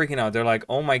 They're all freaking out. They're like,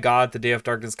 oh my god, the day of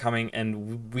darkness is coming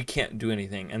and we can't do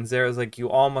anything. And Zara's like, you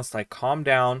all must like calm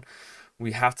down.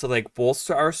 We have to like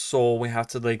bolster our soul. We have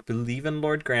to like believe in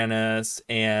Lord Granus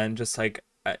and just like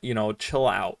you know, chill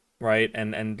out, right?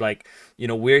 And like, you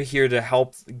know, we're here to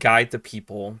help guide the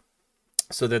people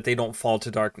so that they don't fall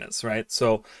to darkness, right?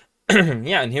 So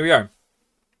yeah, and here we are.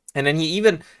 And then he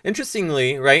even,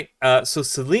 interestingly, right, so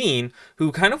Celine,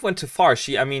 who kind of went too far,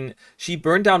 I mean, she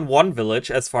burned down one village,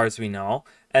 as far as we know,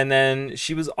 and then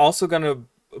she was also going to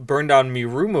burn down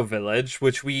Mirumo village,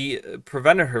 which we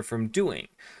prevented her from doing,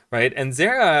 right? And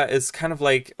Zara is kind of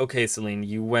like, okay, Celine,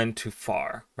 you went too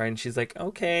far, right? And she's like,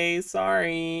 okay,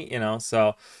 sorry, you know,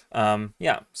 so,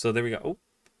 yeah, so there we go. Oh,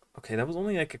 okay, that was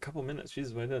only like a couple minutes.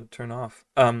 Jesus, why did it turn off?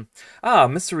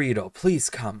 Mr. Ito, please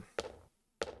come.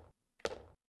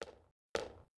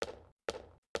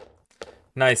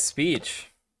 Nice speech.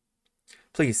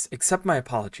 Please, accept my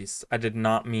apologies. I did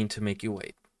not mean to make you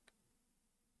wait.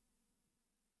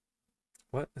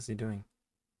 What is he doing?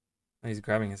 Oh, he's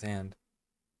grabbing his hand.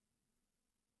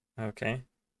 Okay.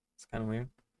 It's kind of weird.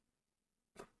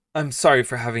 I'm sorry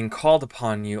for having called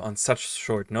upon you on such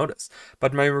short notice,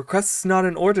 but my request is not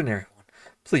an ordinary one.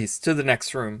 Please, to the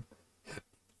next room.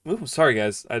 Ooh, sorry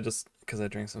guys. Because I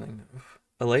drank something.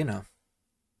 Elena.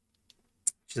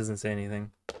 She doesn't say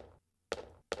anything.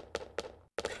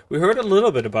 We heard a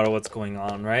little bit about what's going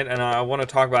on, right? And I want to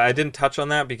talk about. I didn't touch on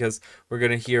that because we're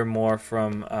gonna hear more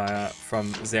from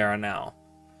Zara now.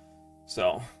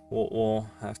 So we'll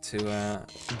have to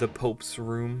the Pope's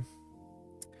room.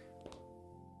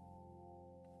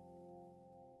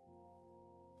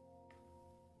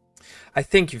 I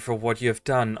thank you for what you have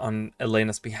done on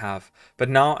Elena's behalf, but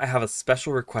now I have a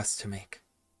special request to make.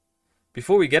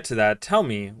 Before we get to that, tell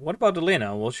me, what about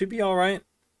Elena? Will she be all right?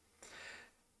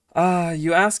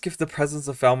 You ask if the presence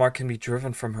of Valmar can be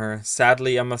driven from her.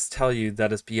 Sadly, I must tell you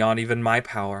that is beyond even my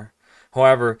power.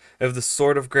 However, if the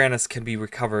Sword of Granis can be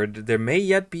recovered, there may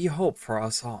yet be hope for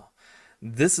us all.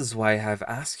 This is why I have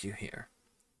asked you here.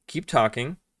 Keep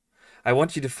talking. I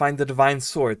want you to find the divine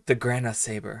sword, the Grana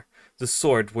Saber. The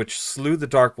sword which slew the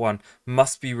Dark One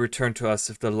must be returned to us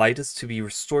if the light is to be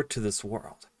restored to this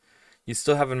world. You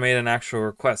still haven't made an actual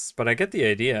request, but I get the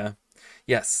idea.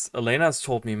 Yes, Elena has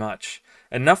told me much.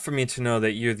 Enough for me to know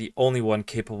that you're the only one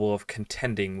capable of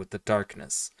contending with the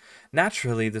darkness.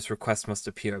 Naturally, this request must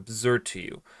appear absurd to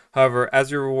you. However,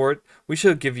 as your reward, we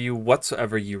shall give you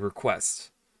whatsoever you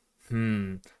request.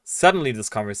 Suddenly this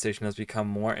conversation has become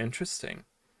more interesting.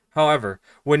 However,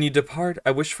 when you depart,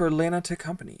 I wish for Elena to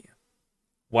accompany you.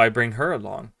 Why bring her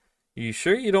along? You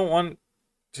sure you don't want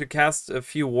to cast a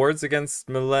few wards against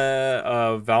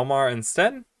Valmar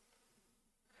instead?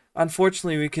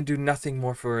 Unfortunately, we can do nothing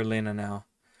more for Elena now.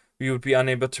 We would be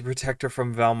unable to protect her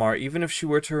from Valmar even if she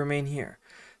were to remain here.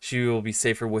 She will be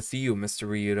safer with you, Mr.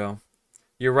 Ryudo.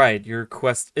 You're right, your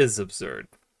request is absurd.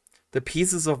 The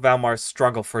pieces of Valmar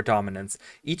struggle for dominance,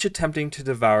 each attempting to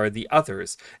devour the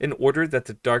others in order that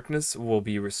the darkness will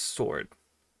be restored.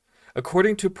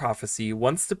 According to prophecy,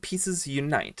 once the pieces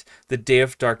unite, the day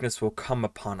of darkness will come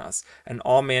upon us, and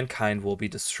all mankind will be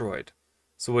destroyed.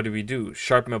 So what do?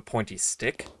 Sharpen a pointy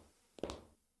stick?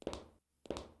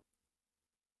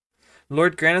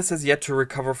 Lord Granis has yet to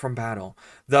recover from battle.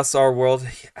 Thus our world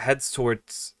heads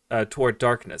toward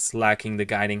darkness, lacking the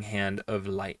guiding hand of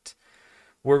light.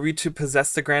 Were we to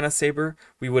possess the Grana Saber,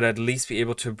 we would at least be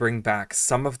able to bring back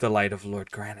some of the light of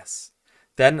Lord Granis.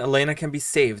 Then Elena can be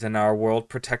saved and our world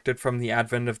protected from the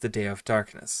advent of the day of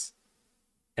darkness.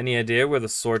 Any idea where the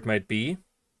sword might be?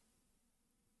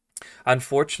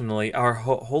 Unfortunately, our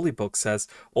holy book says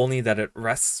only that it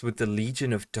rests with the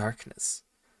Legion of Darkness.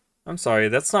 I'm sorry,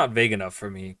 that's not vague enough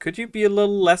for me. Could you be a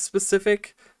little less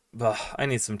specific? I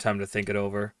need some time to think it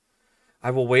over. I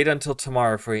will wait until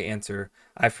tomorrow for your answer.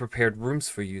 I've prepared rooms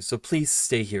for you, so please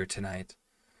stay here tonight.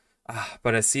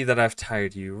 But I see that I've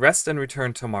tired you. Rest and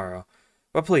return tomorrow.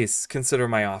 But please, consider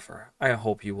my offer. I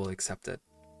hope you will accept it.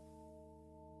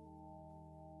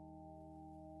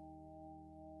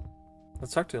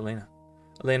 Let's talk to Elena.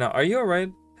 Elena, are you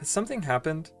alright? Has something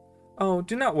happened? Oh,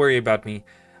 do not worry about me.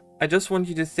 I just want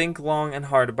you to think long and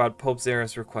hard about Pope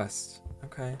Zara's request.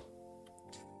 Okay.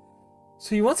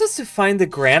 So he wants us to find the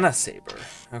Grana Saber.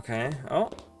 Okay. Oh.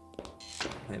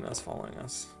 Elena's following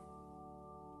us.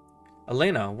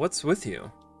 Elena, what's with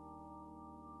you?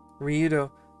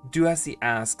 Ryudo, do as he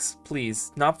asks,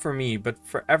 please. Not for me, but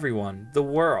for everyone. The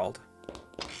world.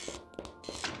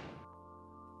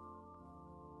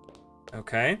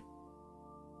 Okay.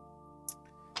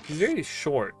 He's very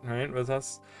short, right, with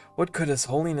us. What could His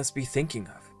Holiness be thinking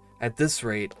of? At this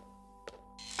rate.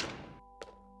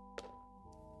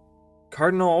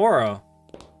 Cardinal Oro.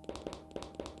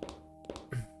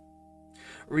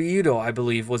 Ryudo, I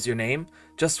believe, was your name.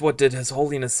 Just what did His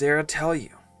Holiness Zara tell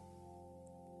you?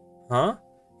 Huh?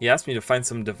 He asked me to find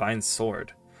some divine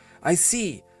sword. I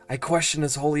see. I question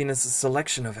His Holiness's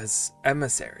selection of his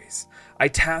emissaries. A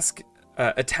task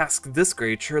this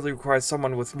great surely requires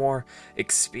someone with more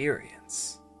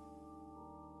experience.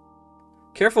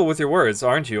 Careful with your words,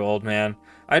 aren't you, old man?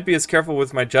 I'd be as careful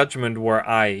with my judgment were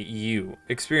I you.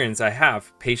 Experience I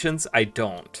have. Patience I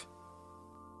don't.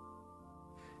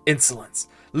 Insolence.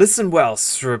 Listen well,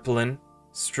 stripling.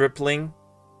 Stripling?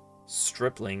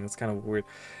 Stripling, that's kind of weird.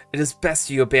 It is best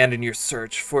you abandon your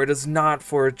search, for it is not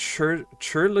for a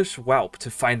churlish whelp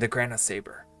to find the Grandia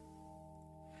saber.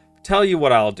 Tell you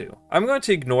what I'll do. I'm going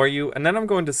to ignore you, and then I'm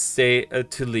going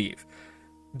to leave.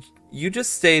 You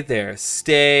just stay there.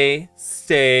 Stay,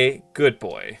 good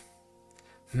boy.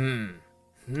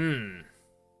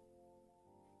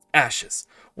 Ashes.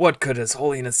 What could His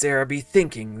Holiness Zera be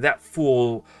thinking? That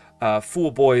fool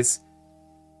boy's...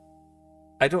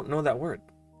 I don't know that word.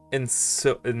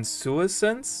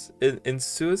 Insuisance?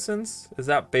 Insuisance? Is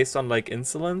that based on, like,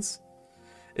 insolence?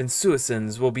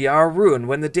 Insuisance will be our ruin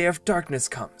when the day of darkness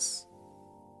comes.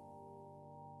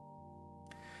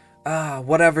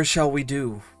 Whatever shall we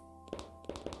do?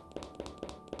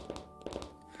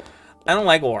 I don't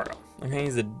like Oro. Okay,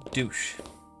 he's a douche.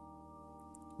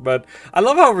 But I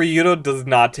love how Ryudo does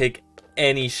not take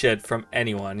any shit from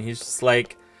anyone. He's just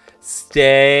like,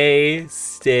 stay,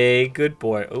 good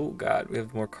boy. Oh god, we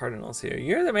have more cardinals here.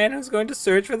 You're the man who's going to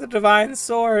search for the divine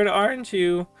sword, aren't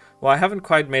you? Well, I haven't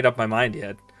quite made up my mind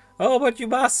yet. Oh, but you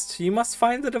must. You must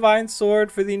find the divine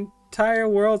sword for the entire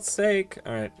world's sake.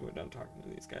 Alright, we're done talking to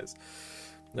these guys.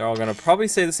 They're all gonna probably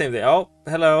say the same thing. Oh,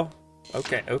 hello.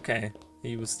 Okay.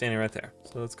 He was standing right there.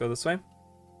 So let's go this way.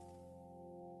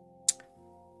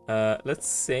 Let's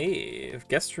save.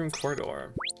 Guest room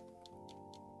corridor.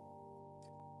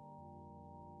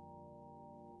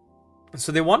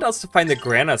 So they want us to find the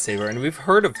Grandia saber, and we've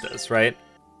heard of this, right?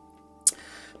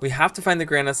 We have to find the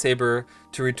Grandia saber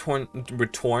to return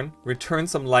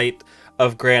some light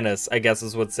of Grandis, I guess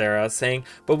is what Zera is saying.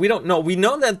 But we don't know. We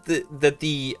know that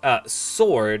the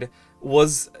sword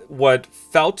was what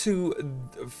fell to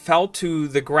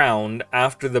the ground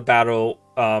after the battle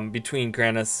between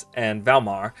Grandis and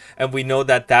Valmar, and we know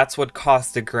that that's what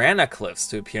caused the Grandia Cliffs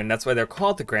to appear, and that's why they're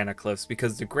called the Grandia Cliffs,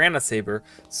 because the Grandia saber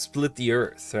split the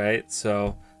earth, right?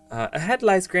 So ahead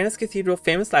lies Grandia's Cathedral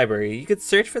famous library. You could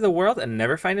search for the world and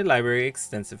never find a library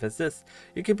extensive as this.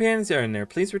 Your companions are in there.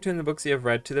 Please return the books you have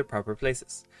read to their proper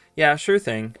places. Yeah, sure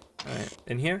thing. All right,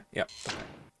 in here? Yep. Okay.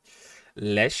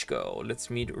 Let's go. Let's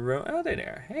meet oh, they're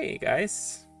there. Hey,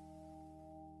 guys.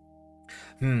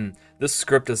 This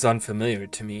script is unfamiliar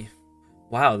to me.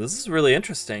 Wow, this is really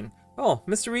interesting. Oh,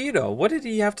 Mr. Ryudo, what did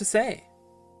he have to say?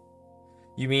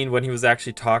 You mean when he was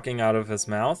actually talking out of his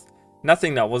mouth?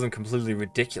 Nothing that wasn't completely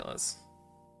ridiculous.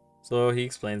 So he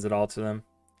explains it all to them.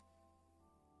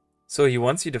 So he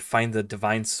wants you to find the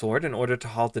divine sword in order to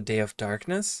halt the day of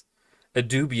darkness? A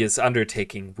dubious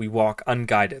undertaking. We walk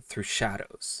unguided through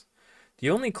shadows. The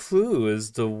only clue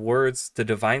is the words, the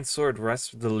divine sword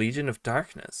rests with the Legion of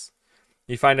Darkness.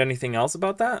 You find anything else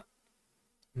about that?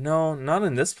 No, not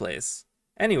in this place.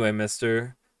 Anyway,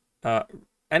 Mr.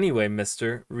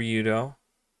 Ryudo.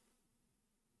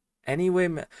 Anyway,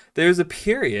 there's a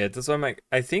period. That's why I'm like,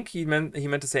 I think he meant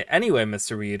to say, anyway,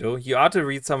 Mr. Ryudo, you ought to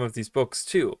read some of these books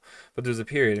too. But there's a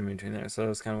period in between there, so that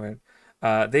was kind of weird.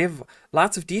 They have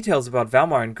lots of details about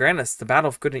Valmar and Grandis, the battle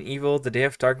of good and evil, the day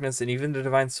of darkness, and even the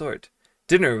divine sword.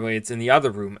 Dinner waits in the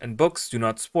other room, and books do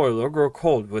not spoil or grow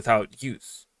cold without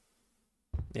use.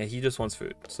 Yeah, he just wants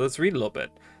food. So let's read a little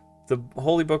bit. The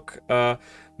holy book,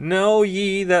 know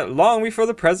ye that long before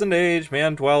the present age,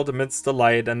 man dwelled amidst the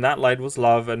light, and that light was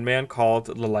love, and man called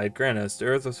the light Grandis. The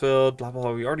earth was filled, blah, blah,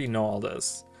 blah. We already know all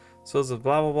this. So it's a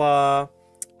blah, blah,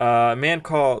 blah. Man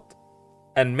called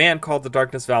the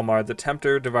darkness Valmar, the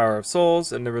tempter, devourer of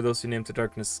souls, and there were those who named the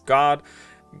darkness God.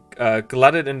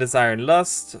 Glutted in desire and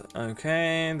lust.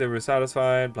 Okay, they were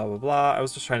satisfied, blah blah blah. I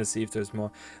was just trying to see if there's more.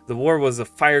 The war was a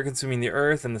fire consuming the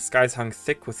earth, and the skies hung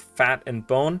thick with fat and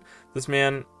bone. This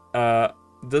man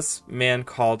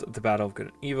called the battle of good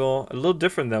and evil. A little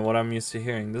different than what I'm used to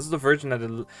hearing. This is the version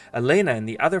that Elena and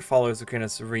the other followers of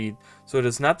Grandia read, so it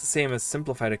is not the same as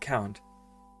simplified account.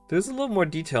 There's a little more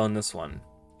detail in this one.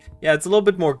 Yeah, it's a little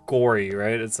bit more gory,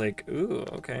 right? It's like, ooh,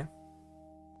 okay.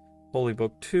 Holy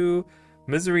Book 2.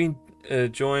 Misery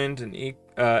joined in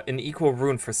equal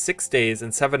ruin for 6 days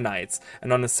and 7 nights,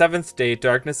 and on the 7th day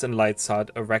darkness and light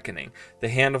sought a reckoning. The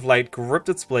hand of light gripped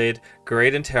its blade,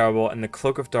 great and terrible, and the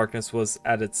cloak of darkness was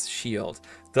at its shield.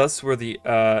 Thus were they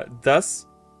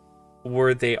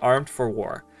armed for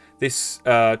war. They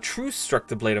true struck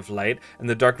the blade of light, and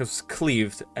the darkness was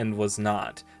cleaved and was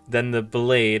not. Then the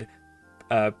blade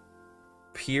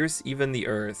pierce even the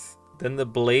earth. Then the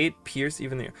blade pierced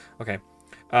even the earth. Okay.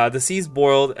 The seas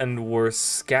boiled and were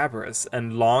scabrous,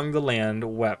 and long the land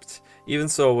wept. Even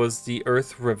so was the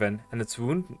earth riven, and its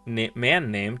wound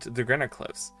man named the granite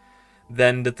cliffs.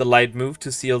 Then did the light move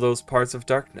to seal those parts of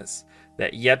darkness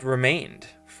that yet remained,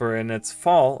 for in its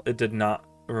fall it did not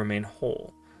remain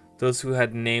whole. Those who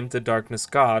had named the darkness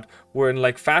God were in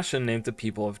like fashion named the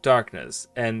people of darkness,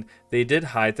 and they did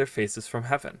hide their faces from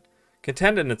heaven.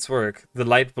 Content in its work, the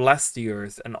light blessed the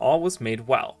earth, and all was made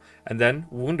well. And then,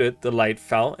 wounded, the light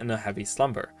fell in a heavy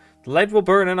slumber. The light will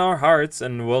burn in our hearts,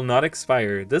 and will not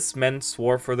expire. This men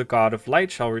swore, for the God of light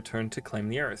shall return to claim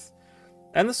the earth.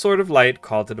 And the sword of light,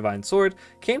 called the divine sword,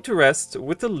 came to rest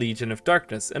with the legion of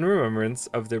darkness, in remembrance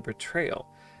of their betrayal.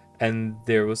 And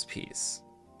there was peace.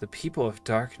 The people of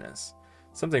darkness.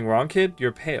 Something wrong, kid?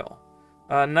 You're pale.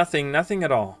 Nothing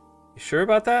at all. You sure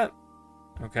about that?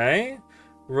 Okay.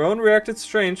 Rowan reacted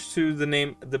strange to the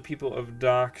name the people of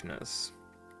darkness.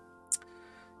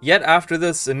 Yet after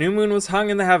this, a new moon was hung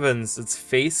in the heavens, its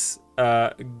face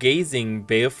gazing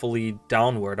balefully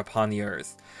downward upon the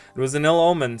earth. It was an ill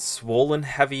omen, swollen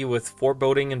heavy with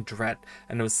foreboding and dread,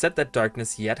 and it was said that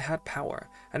darkness yet had power.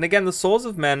 And again the souls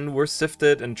of men were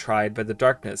sifted and tried by the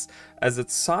darkness, as it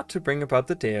sought to bring about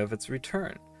the day of its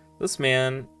return. This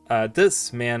man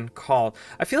called...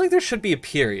 I feel like there should be a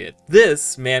period.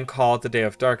 This man called the day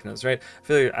of darkness, right? I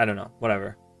feel like, I don't know,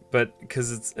 whatever. But,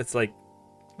 because it's like,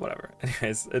 whatever.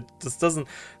 Anyways, it just doesn't...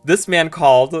 This man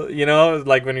called, you know,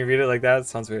 like when you read it like that, it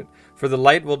sounds weird. For the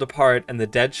light will depart, and the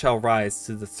dead shall rise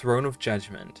to the throne of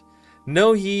judgment.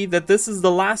 Know ye that this is the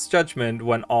last judgment,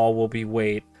 when all will be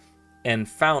weighed and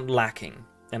found lacking,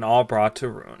 and all brought to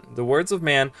ruin. The words of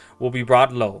man will be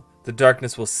brought low. The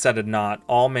darkness will set at naught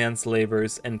all man's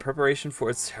labors in preparation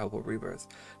for its terrible rebirth.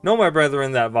 Know, my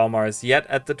brethren, that Valmar is yet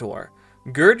at the door.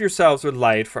 Gird yourselves with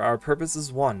light, for our purpose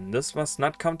is one. This must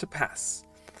not come to pass.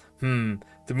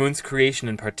 The moon's creation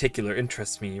in particular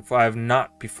interests me, for I have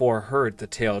not before heard the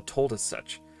tale told as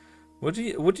such. What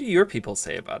do your people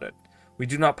say about it? We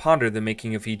do not ponder the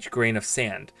making of each grain of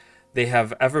sand. They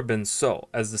have ever been so,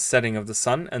 as the setting of the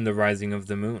sun and the rising of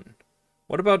the moon.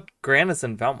 What about Grannis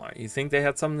and Valmar? You think they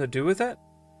had something to do with it?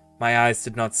 My eyes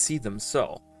did not see them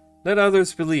so. Let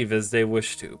others believe as they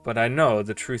wish to, but I know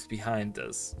the truth behind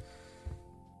this.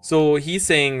 So he's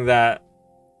saying that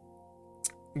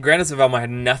Grannis and Valmar had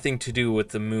nothing to do with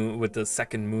the moon, with the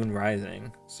second moon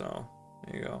rising. So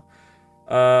there you go.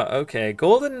 Okay.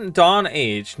 Golden Dawn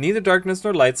Age. Neither darkness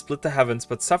nor light split the heavens,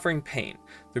 but suffering pain.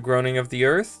 The groaning of the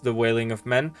earth, the wailing of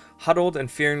men, huddled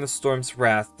and fearing the storm's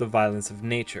wrath, the violence of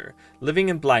nature. Living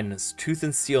in blindness, tooth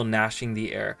and steel gnashing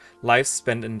the air, life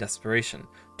spent in desperation.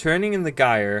 Turning in the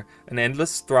gyre, an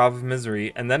endless throb of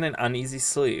misery, and then an uneasy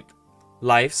sleep.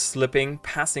 Life slipping,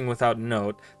 passing without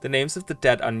note, the names of the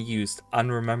dead unused,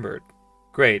 unremembered.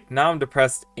 Great, now I'm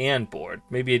depressed and bored.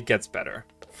 Maybe it gets better.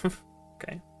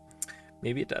 Okay.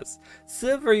 Maybe it does.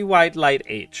 Silvery white light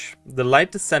H. The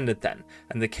light descended then,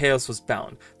 and the chaos was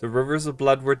bound. The rivers of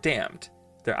blood were dammed.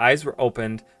 Their eyes were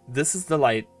opened. This the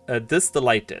light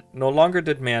did. No longer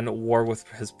did man war with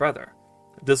his brother.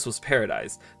 This was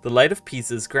paradise. The light of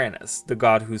peace is Grannis, the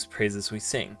god whose praises we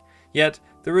sing. Yet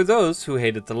there were those who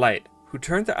hated the light, who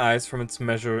turned their eyes from its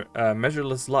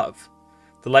measureless love.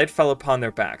 The light fell upon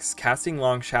their backs, casting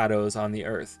long shadows on the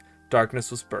earth.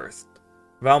 Darkness was birthed.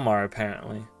 Valmar,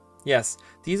 apparently. Yes,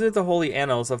 these are the holy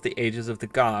annals of the ages of the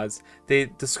gods. They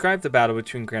describe the battle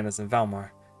between Grannis and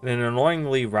Valmar in an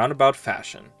annoyingly roundabout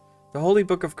fashion. The holy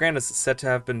book of Grannis is said to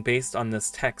have been based on this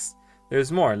text.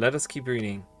 There's more. Let us keep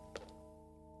reading.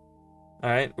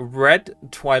 Alright, Red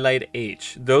Twilight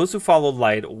H. Those who followed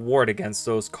light warred against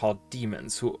those called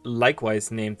demons, who likewise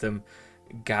named them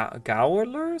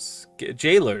Gaolers?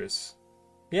 Jailers.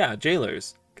 Yeah,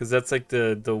 jailers. Because that's like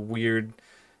the weird...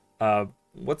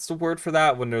 what's the word for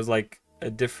that? When there's like a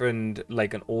different,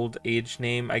 like an old age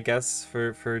name, I guess,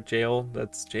 for jail?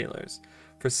 That's jailers.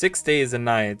 For 6 days and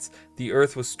nights, the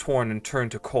earth was torn and turned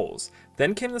to coals.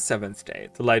 Then came the 7th day.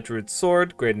 The light drew its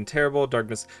sword, great and terrible,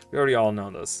 darkness. We already all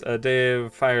know this. A day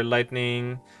of fire,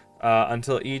 lightning,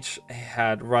 until each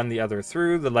had run the other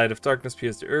through. The light of darkness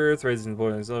pierced the earth, raising the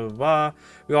boiling, blah, blah, blah.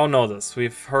 We all know this.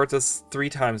 We've heard this 3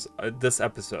 times this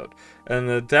episode. And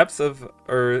the depths of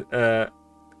earth,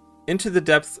 into the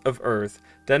depths of earth,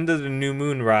 then did the new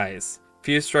moon rise.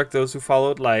 Fear struck those who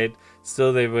followed light.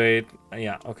 Still they wait.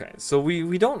 Yeah, okay. So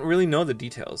we don't really know the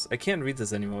details. I can't read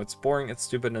this anymore. It's boring, it's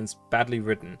stupid, and it's badly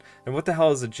written. And what the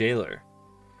hell is a jailer?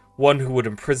 One who would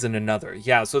imprison another.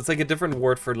 Yeah, so it's like a different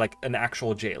word for like an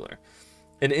actual jailer.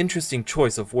 An interesting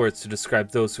choice of words to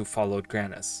describe those who followed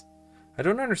Grannis. I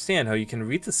don't understand how you can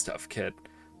read this stuff, kid.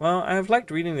 Well, I have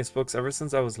liked reading these books ever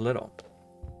since I was little.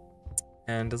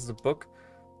 And this is a book.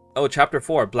 Oh, Chapter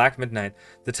 4, Black Midnight.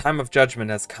 The time of judgment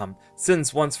has come.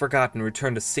 Sins once forgotten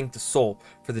return to sink the soul,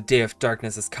 for the day of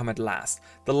darkness has come at last.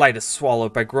 The light is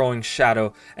swallowed by growing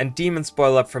shadow, and demons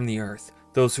boil up from the earth.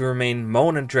 Those who remain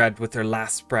moan and dread with their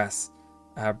last breaths.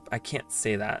 I can't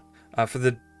say that. For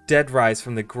the dead rise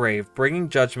from the grave, bringing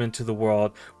judgment to the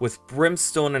world with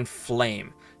brimstone and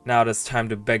flame. Now it is time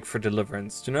to beg for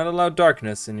deliverance. Do not allow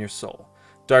darkness in your soul.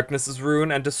 Darkness is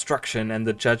ruin and destruction, and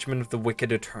the judgment of the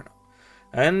wicked eternal.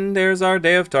 And there's our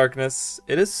day of darkness.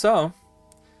 It is so.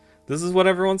 This is what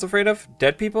everyone's afraid of?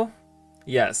 Dead people?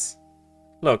 Yes.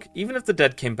 Look, even if the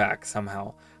dead came back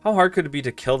somehow, how hard could it be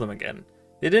to kill them again?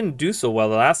 They didn't do so well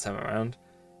the last time around.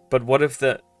 But what if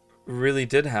that really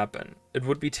did happen? It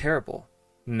would be terrible.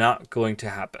 Not going to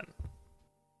happen.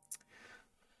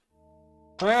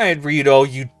 Alright, Rito,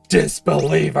 you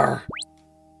disbeliever.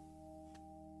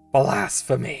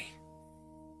 Blasphemy.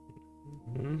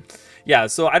 Yeah,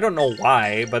 so I don't know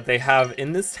why, but they have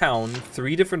in this town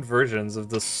 3 different versions of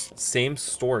the same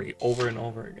story over and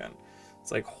over again.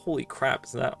 It's like, holy crap,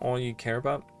 is that all you care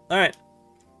about? Alright,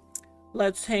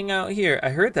 let's hang out here. I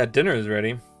heard that dinner is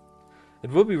ready.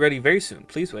 It will be ready very soon.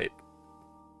 Please wait.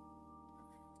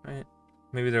 Alright,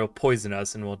 maybe they'll poison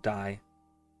us and we'll die.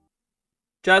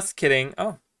 Just kidding.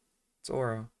 Oh, it's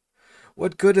Oro.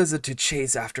 What good is it to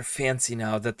chase after fancy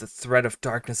now that the threat of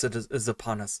darkness is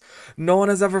upon us? No one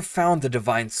has ever found the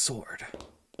divine sword.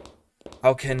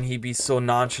 How can he be so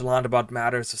nonchalant about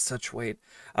matters of such weight?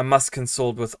 I must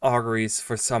consult with auguries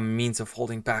for some means of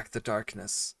holding back the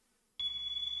darkness.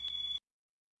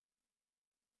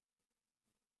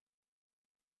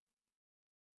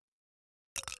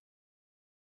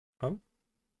 Oh?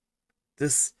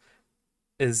 This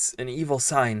is an evil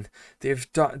sign.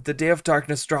 The day of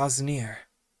darkness draws near.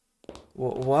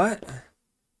 What?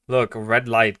 Look, a red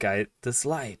light, guy. This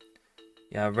light.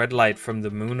 Yeah, red light from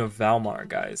the moon of Valmar,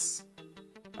 guys.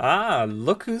 Ah,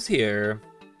 look who's here.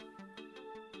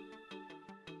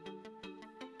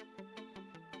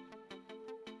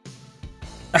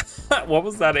 What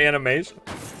was that animation?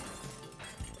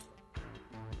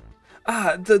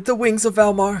 Ah, the wings of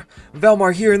Valmar.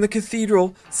 Valmar here in the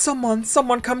cathedral. Someone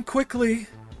come quickly.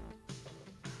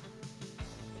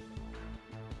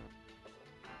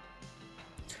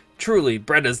 Truly,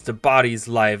 bread is the body's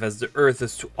life as the earth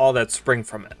is to all that spring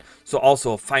from it. So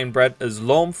also fine bread is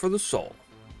loam for the soul.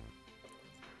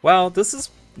 Well, this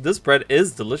bread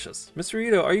is delicious. Mr.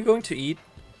 Rito, are you going to eat?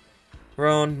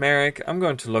 Roan, Merrick, I'm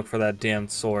going to look for that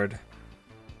damned sword.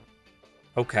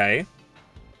 Okay.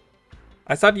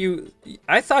 I thought you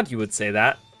would say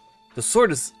that. The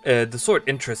sword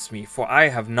interests me, for I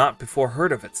have not before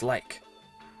heard of its like.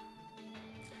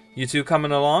 You two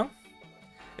coming along?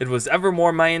 It was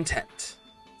evermore my intent.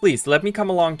 Please, let me come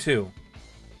along too.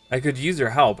 I could use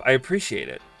your help. I appreciate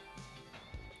it.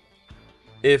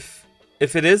 If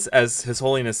it is as His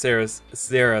Holiness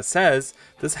Sarah says,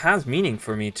 this has meaning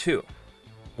for me too.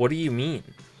 What do you mean?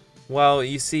 Well,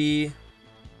 you see...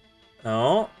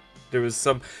 Oh... There was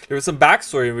some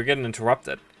backstory and we're getting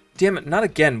interrupted. Damn it, not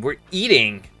again. We're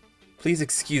eating. Please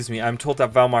excuse me. I'm told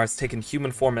that Valmar has taken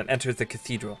human form and entered the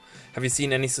cathedral. Have you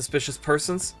seen any suspicious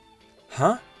persons?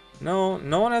 Huh? No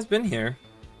one has been here.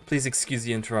 Please excuse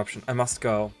the interruption. I must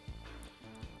go.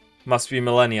 Must be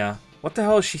Millennia. What the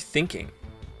hell is she thinking?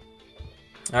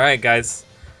 Alright, guys.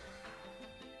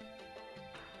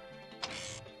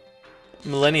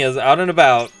 Millennia's out and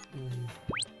about.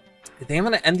 I think I'm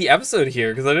gonna end the episode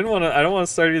here because I don't want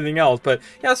to start anything else. But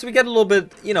yeah, so we get a little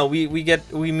bit, you know, we met,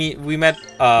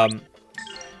 you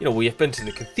know, we have been to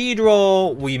the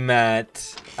cathedral. We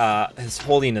met His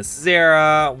Holiness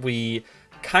Zara. We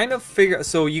kind of figure,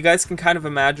 so you guys can kind of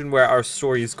imagine where our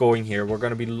story is going here. We're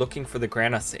going to be looking for the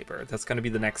Grandia Saber. That's going to be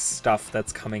the next stuff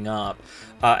that's coming up.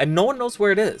 And no one knows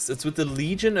where it is. It's with the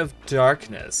Legion of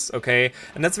Darkness, okay?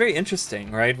 And that's very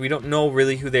interesting, right? We don't know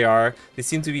really who they are. They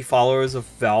seem to be followers of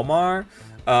Valmar.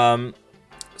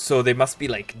 So they must be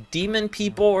like demon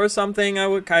people or something,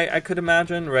 I could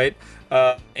imagine, right?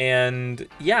 And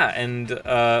yeah, and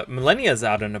Millennia's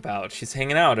out and about. She's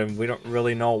hanging out, and we don't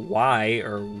really know why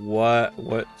or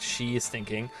what she is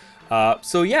thinking.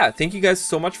 So yeah, thank you guys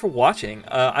so much for watching.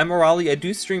 I'm Morali. I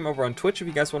do stream over on Twitch if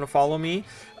you guys want to follow me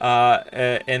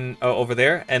over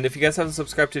there. And if you guys haven't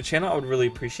subscribed to the channel, I would really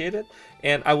appreciate it.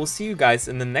 And I will see you guys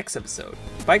in the next episode.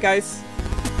 Bye, guys.